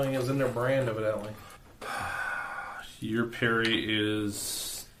 Indigo's channeling his inner brand, evidently. Your parry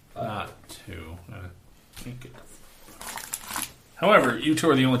is not 2. Can't get... However, you two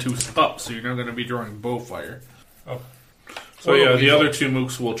are the only two up, so you're not going to be drawing bow fire. Oh. So yeah, the other two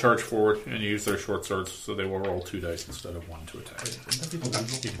mooks will charge forward and use their short swords, so they will roll 2 dice instead of 1 to attack. You can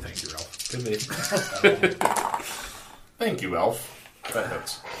thank your elf. Could be. Thank you, Elf. That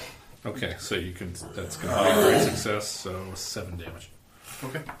hits. Okay, so you can. That's going to be a great success. So 7 damage.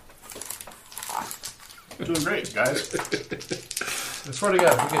 Okay. Doing great, guys. I swear to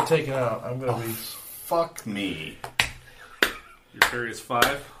God, if we get taken out, I'm going to be... Fuck me. Your parry is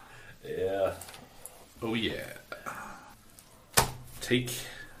 5. Yeah. Oh yeah. Take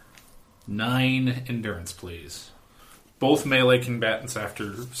 9 endurance, please. Both melee combatants,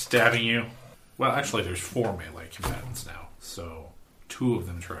 after stabbing you. Well, actually, there's 4 melee combatants now, so 2 of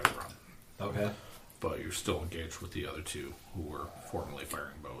them try to run. Okay. But you're still engaged with the other 2 who were formerly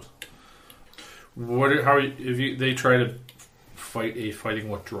firing bows. If they try to fight a fighting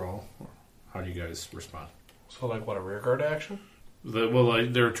withdrawal, how do you guys respond? So, like, what, a rearguard action?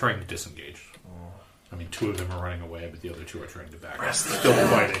 They're trying to disengage. I mean, 2 of them are running away, but the other 2 are trying to back up. Still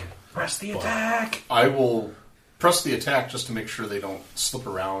fighting. Press the attack! I will press the attack just to make sure they don't slip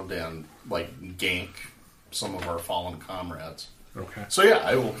around and, like, gank some of our fallen comrades. Okay. So yeah,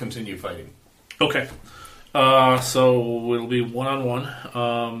 I will continue fighting. Okay. So it'll be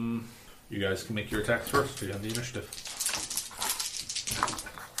 1-on-1. You guys can make your attacks first. You have the initiative.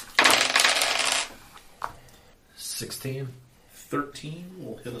 16. 13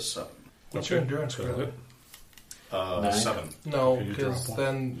 will hit a 7. What's your endurance So currently? Nine. 7. No, Okay, you because drop one.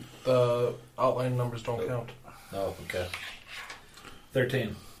 then the outline numbers don't count. Oh, okay.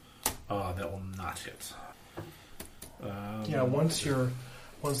 13. That will not hit. Yeah, once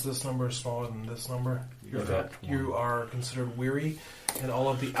this number is smaller than this number, Okay. you are considered weary, and all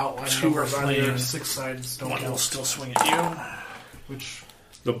of the outline 2 numbers are on your flaying. 6 sides don't One will count. still swing at you. Which,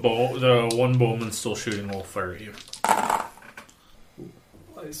 The one bowman still shooting will fire at you.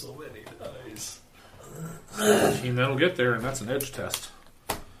 Why so many dice? 17, that'll get there, and that's an edge test.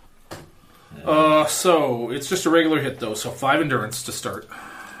 So it's just a regular hit though. So 5 endurance to start.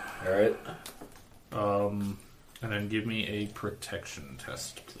 Alright. And then give me a protection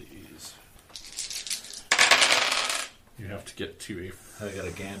test, please. You have to get to I got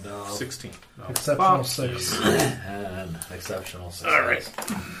a Gandalf. 16. No. exceptional 6. And exceptional success.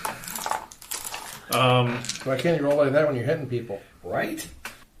 All right. Why can't you roll like that when you're hitting people? Right?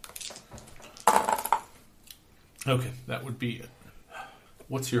 Okay, that would be it.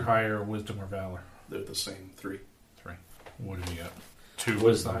 What's your higher wisdom or valor? They're the same. 3. 3. What have you got? 2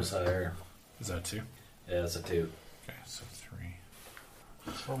 Wisdom's higher. Is that 2? Yeah, it's a 2. Okay, so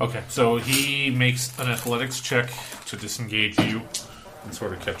 3. Okay, so he makes an athletics check to disengage you and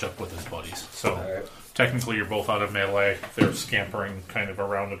sort of catch up with his buddies. So Alright. technically you're both out of melee. They're scampering kind of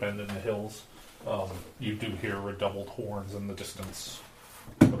around a bend in the hills. You do hear redoubled horns in the distance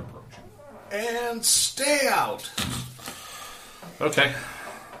but approaching. And stay out! Okay.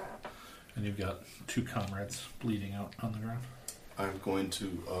 And you've got 2 comrades bleeding out on the ground. I'm going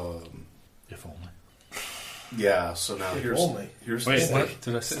to, If only. yeah, so now If here's only. the Wait, thing. what?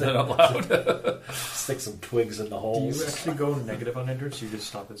 Did I say that out loud? Stick some twigs in the Do holes. you actually go negative on endurance? Or you just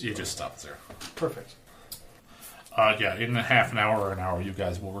stop at 0? You just stop there. Perfect. Yeah, in a half an hour or an hour, you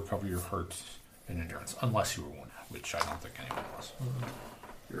guys will recover your hurt and endurance. Unless you were wounded, which I don't think anyone was.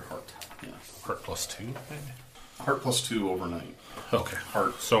 Your heart. Yeah. Hurt plus 2, maybe? Heart plus 2 overnight. Okay.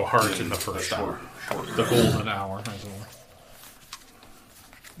 Heart. So heart in the first hour. The golden hour, as it were.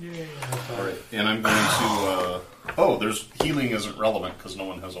 Alright, and I'm going to, there's healing isn't relevant because no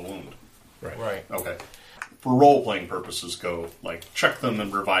one has a wound. Right. Okay. For role-playing purposes, go, like, check them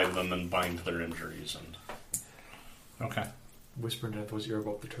and revive them and bind their injuries. And Okay. Whisper into those ear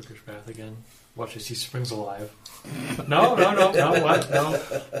about the Turkish bath again. Watch as he springs alive. No, what? No.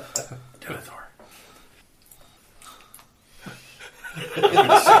 Do it, Thor.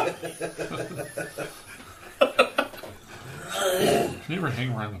 You ever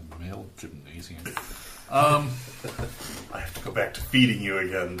hang around a male gymnasium? I have to go back to feeding you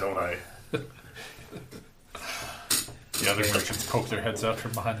again, don't I? The other merchants poke their heads out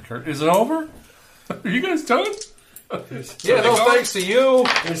from behind the curtain. Is it over? Are you guys done? Yeah, no thanks to you.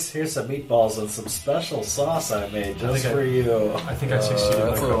 Here's some meatballs and some special sauce I made just for you. I think I succeeded.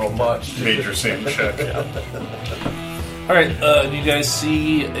 That's a little much. Major Sam check. All right, you guys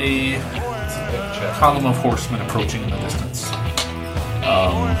see a column of horsemen approaching in the distance.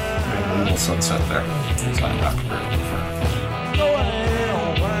 A little sunset there. So I'm not prepared for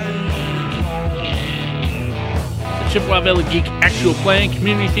The Chippewa Valley Geek Actual Playing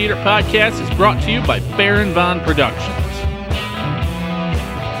Community Theater Podcast is brought to you by Baron Von Productions.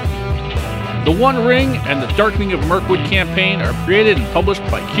 The One Ring and the Darkening of Mirkwood campaign are created and published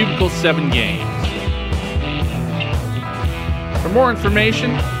by Cubicle 7 Games. For more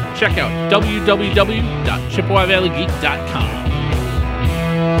information, check out www.chippewavalleygeek.com.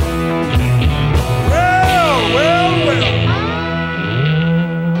 Well.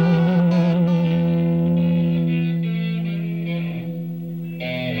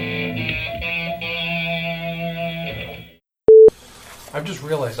 I've just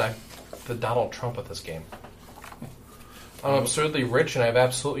realized I'm the Donald Trump of this game. I'm absurdly rich and I have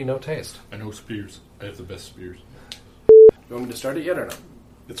absolutely no taste. I know spears. I have the best spears. You want me to start it yet or no?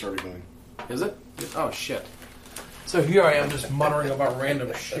 It's already going. Is it? Oh, shit. So here I am just muttering about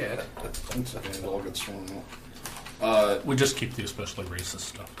random shit. It's okay, it all gets thrown out. We just keep the especially racist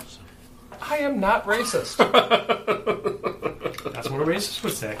stuff. So. I am not racist. That's what a racist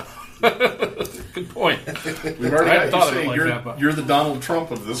would say. Good point. We've already I thought got of it you like saying that, but- you're the Donald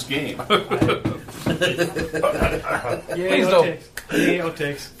Trump of this game. Please don't.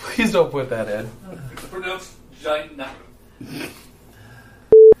 Outtakes. Please don't put that in. Pronounced giant.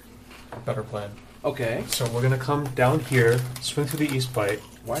 Better plan. Okay. So we're gonna come down here, swing through the east bite,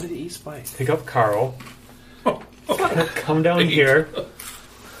 Why did the East bite? pick up Carl, come down here. We're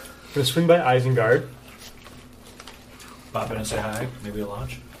gonna swing by Isengard. Pop in and say hi. Maybe a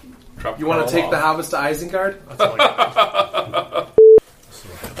lunch. You want to take the hobbits to Isengard? That's all I got. This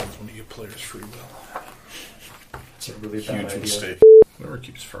is what happens when you give players free will. It's a really bad Huge idea. mistake. Whoever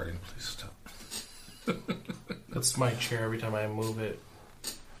keeps farting, please stop. That's my chair every time I move it.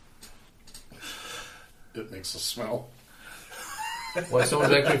 It makes a smell. What,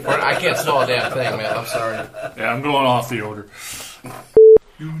 someone's actually farting? I can't smell a damn thing, man. I'm sorry. Yeah, I'm going off the odor.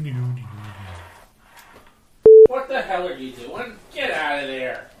 What the hell are you doing? Get out of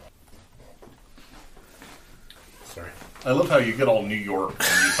there. Sorry. I love how you get all New York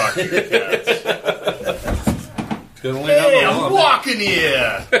when you talk to your cats. Hey, I'm walking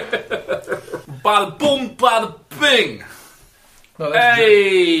here! Bada boom, bada bing. No, that's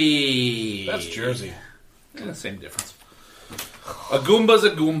Hey, That's Jersey. Yeah, same difference. A Goomba's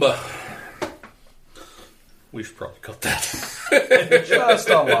a Goomba. We should probably cut that. Just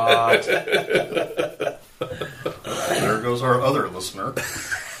a lot. There goes our other listener.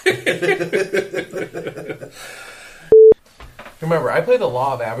 Remember, I play the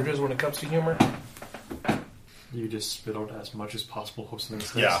law of averages when it comes to humor. You just spit out as much as possible, hosting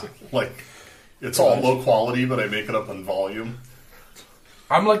things. Yeah, like, it's all low quality, but I make it up in volume.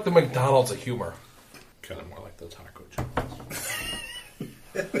 I'm like the McDonald's of humor. Kind of more like the taco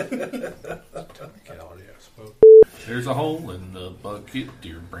Technicality, I suppose. There's a hole in the bucket,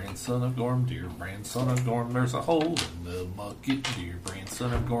 dear grandson of Gorm, dear grandson of Gorm. There's a hole in the bucket, dear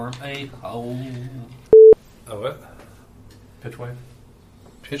grandson of Gorm, a hole. Oh, what? Pitchwife.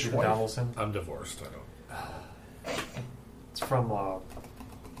 Pitchwife. Donaldson. I'm divorced. I don't. It's from, wow,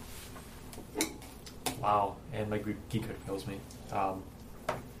 and my geek kills me.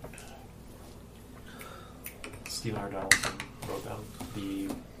 Stephen R. Donaldson wrote down the...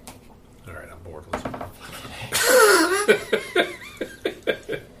 Alright, I'm bored. Let's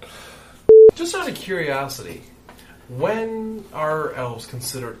Just out of curiosity, when are elves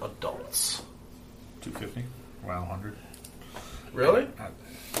considered adults? 250? Wow, 100. Really?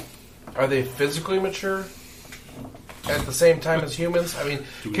 Are they physically mature at the same time as humans? I mean,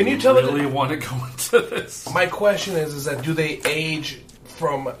 can you tell really want to go into this? My question is that do they age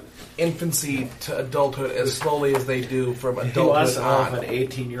from infancy to adulthood as slowly as they do from He adulthood wants to know if on? an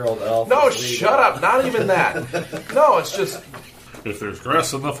 18-year-old elf. No, is legal. shut up. Not even that. No, it's just If there's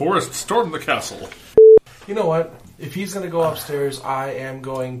grass in the forest, storm the castle. You know what? If he's going to go upstairs, I am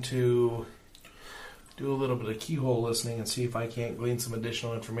going to do a little bit of keyhole listening and see if I can't glean some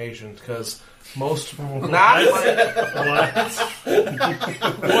additional information. Because most... Not like...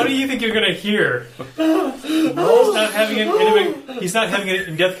 What do you think you're going to hear? He's not having an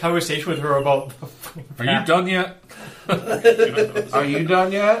in-depth conversation with her about... Are you done yet? Are you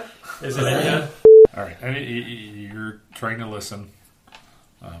done yet? Is it in yet? All right, you're trying to listen.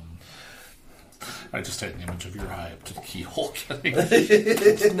 I just had an image of your eye up to the keyhole.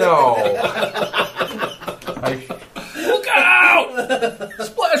 No. Look out!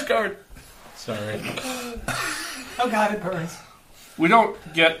 Splash guard. Sorry. Oh God, it burns. We don't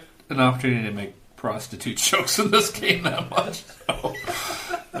get an opportunity to make prostitute jokes in this game that much, so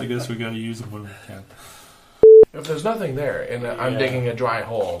I guess we gotta use them when we can. If there's nothing there and I'm digging a dry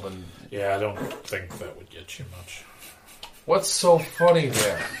hole, then... Yeah, I don't think that would get you much. What's so funny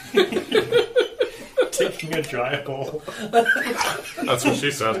there? Taking a dry hole. That's what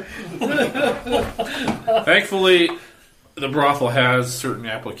she said. Thankfully, the brothel has certain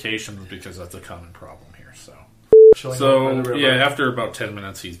applications because that's a common problem here. So yeah, after about 10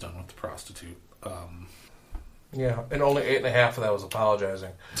 minutes, he's done with the prostitute. Yeah, and only 8.5 of that was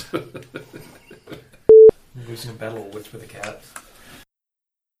apologizing. Losing a battle of wits with a cat.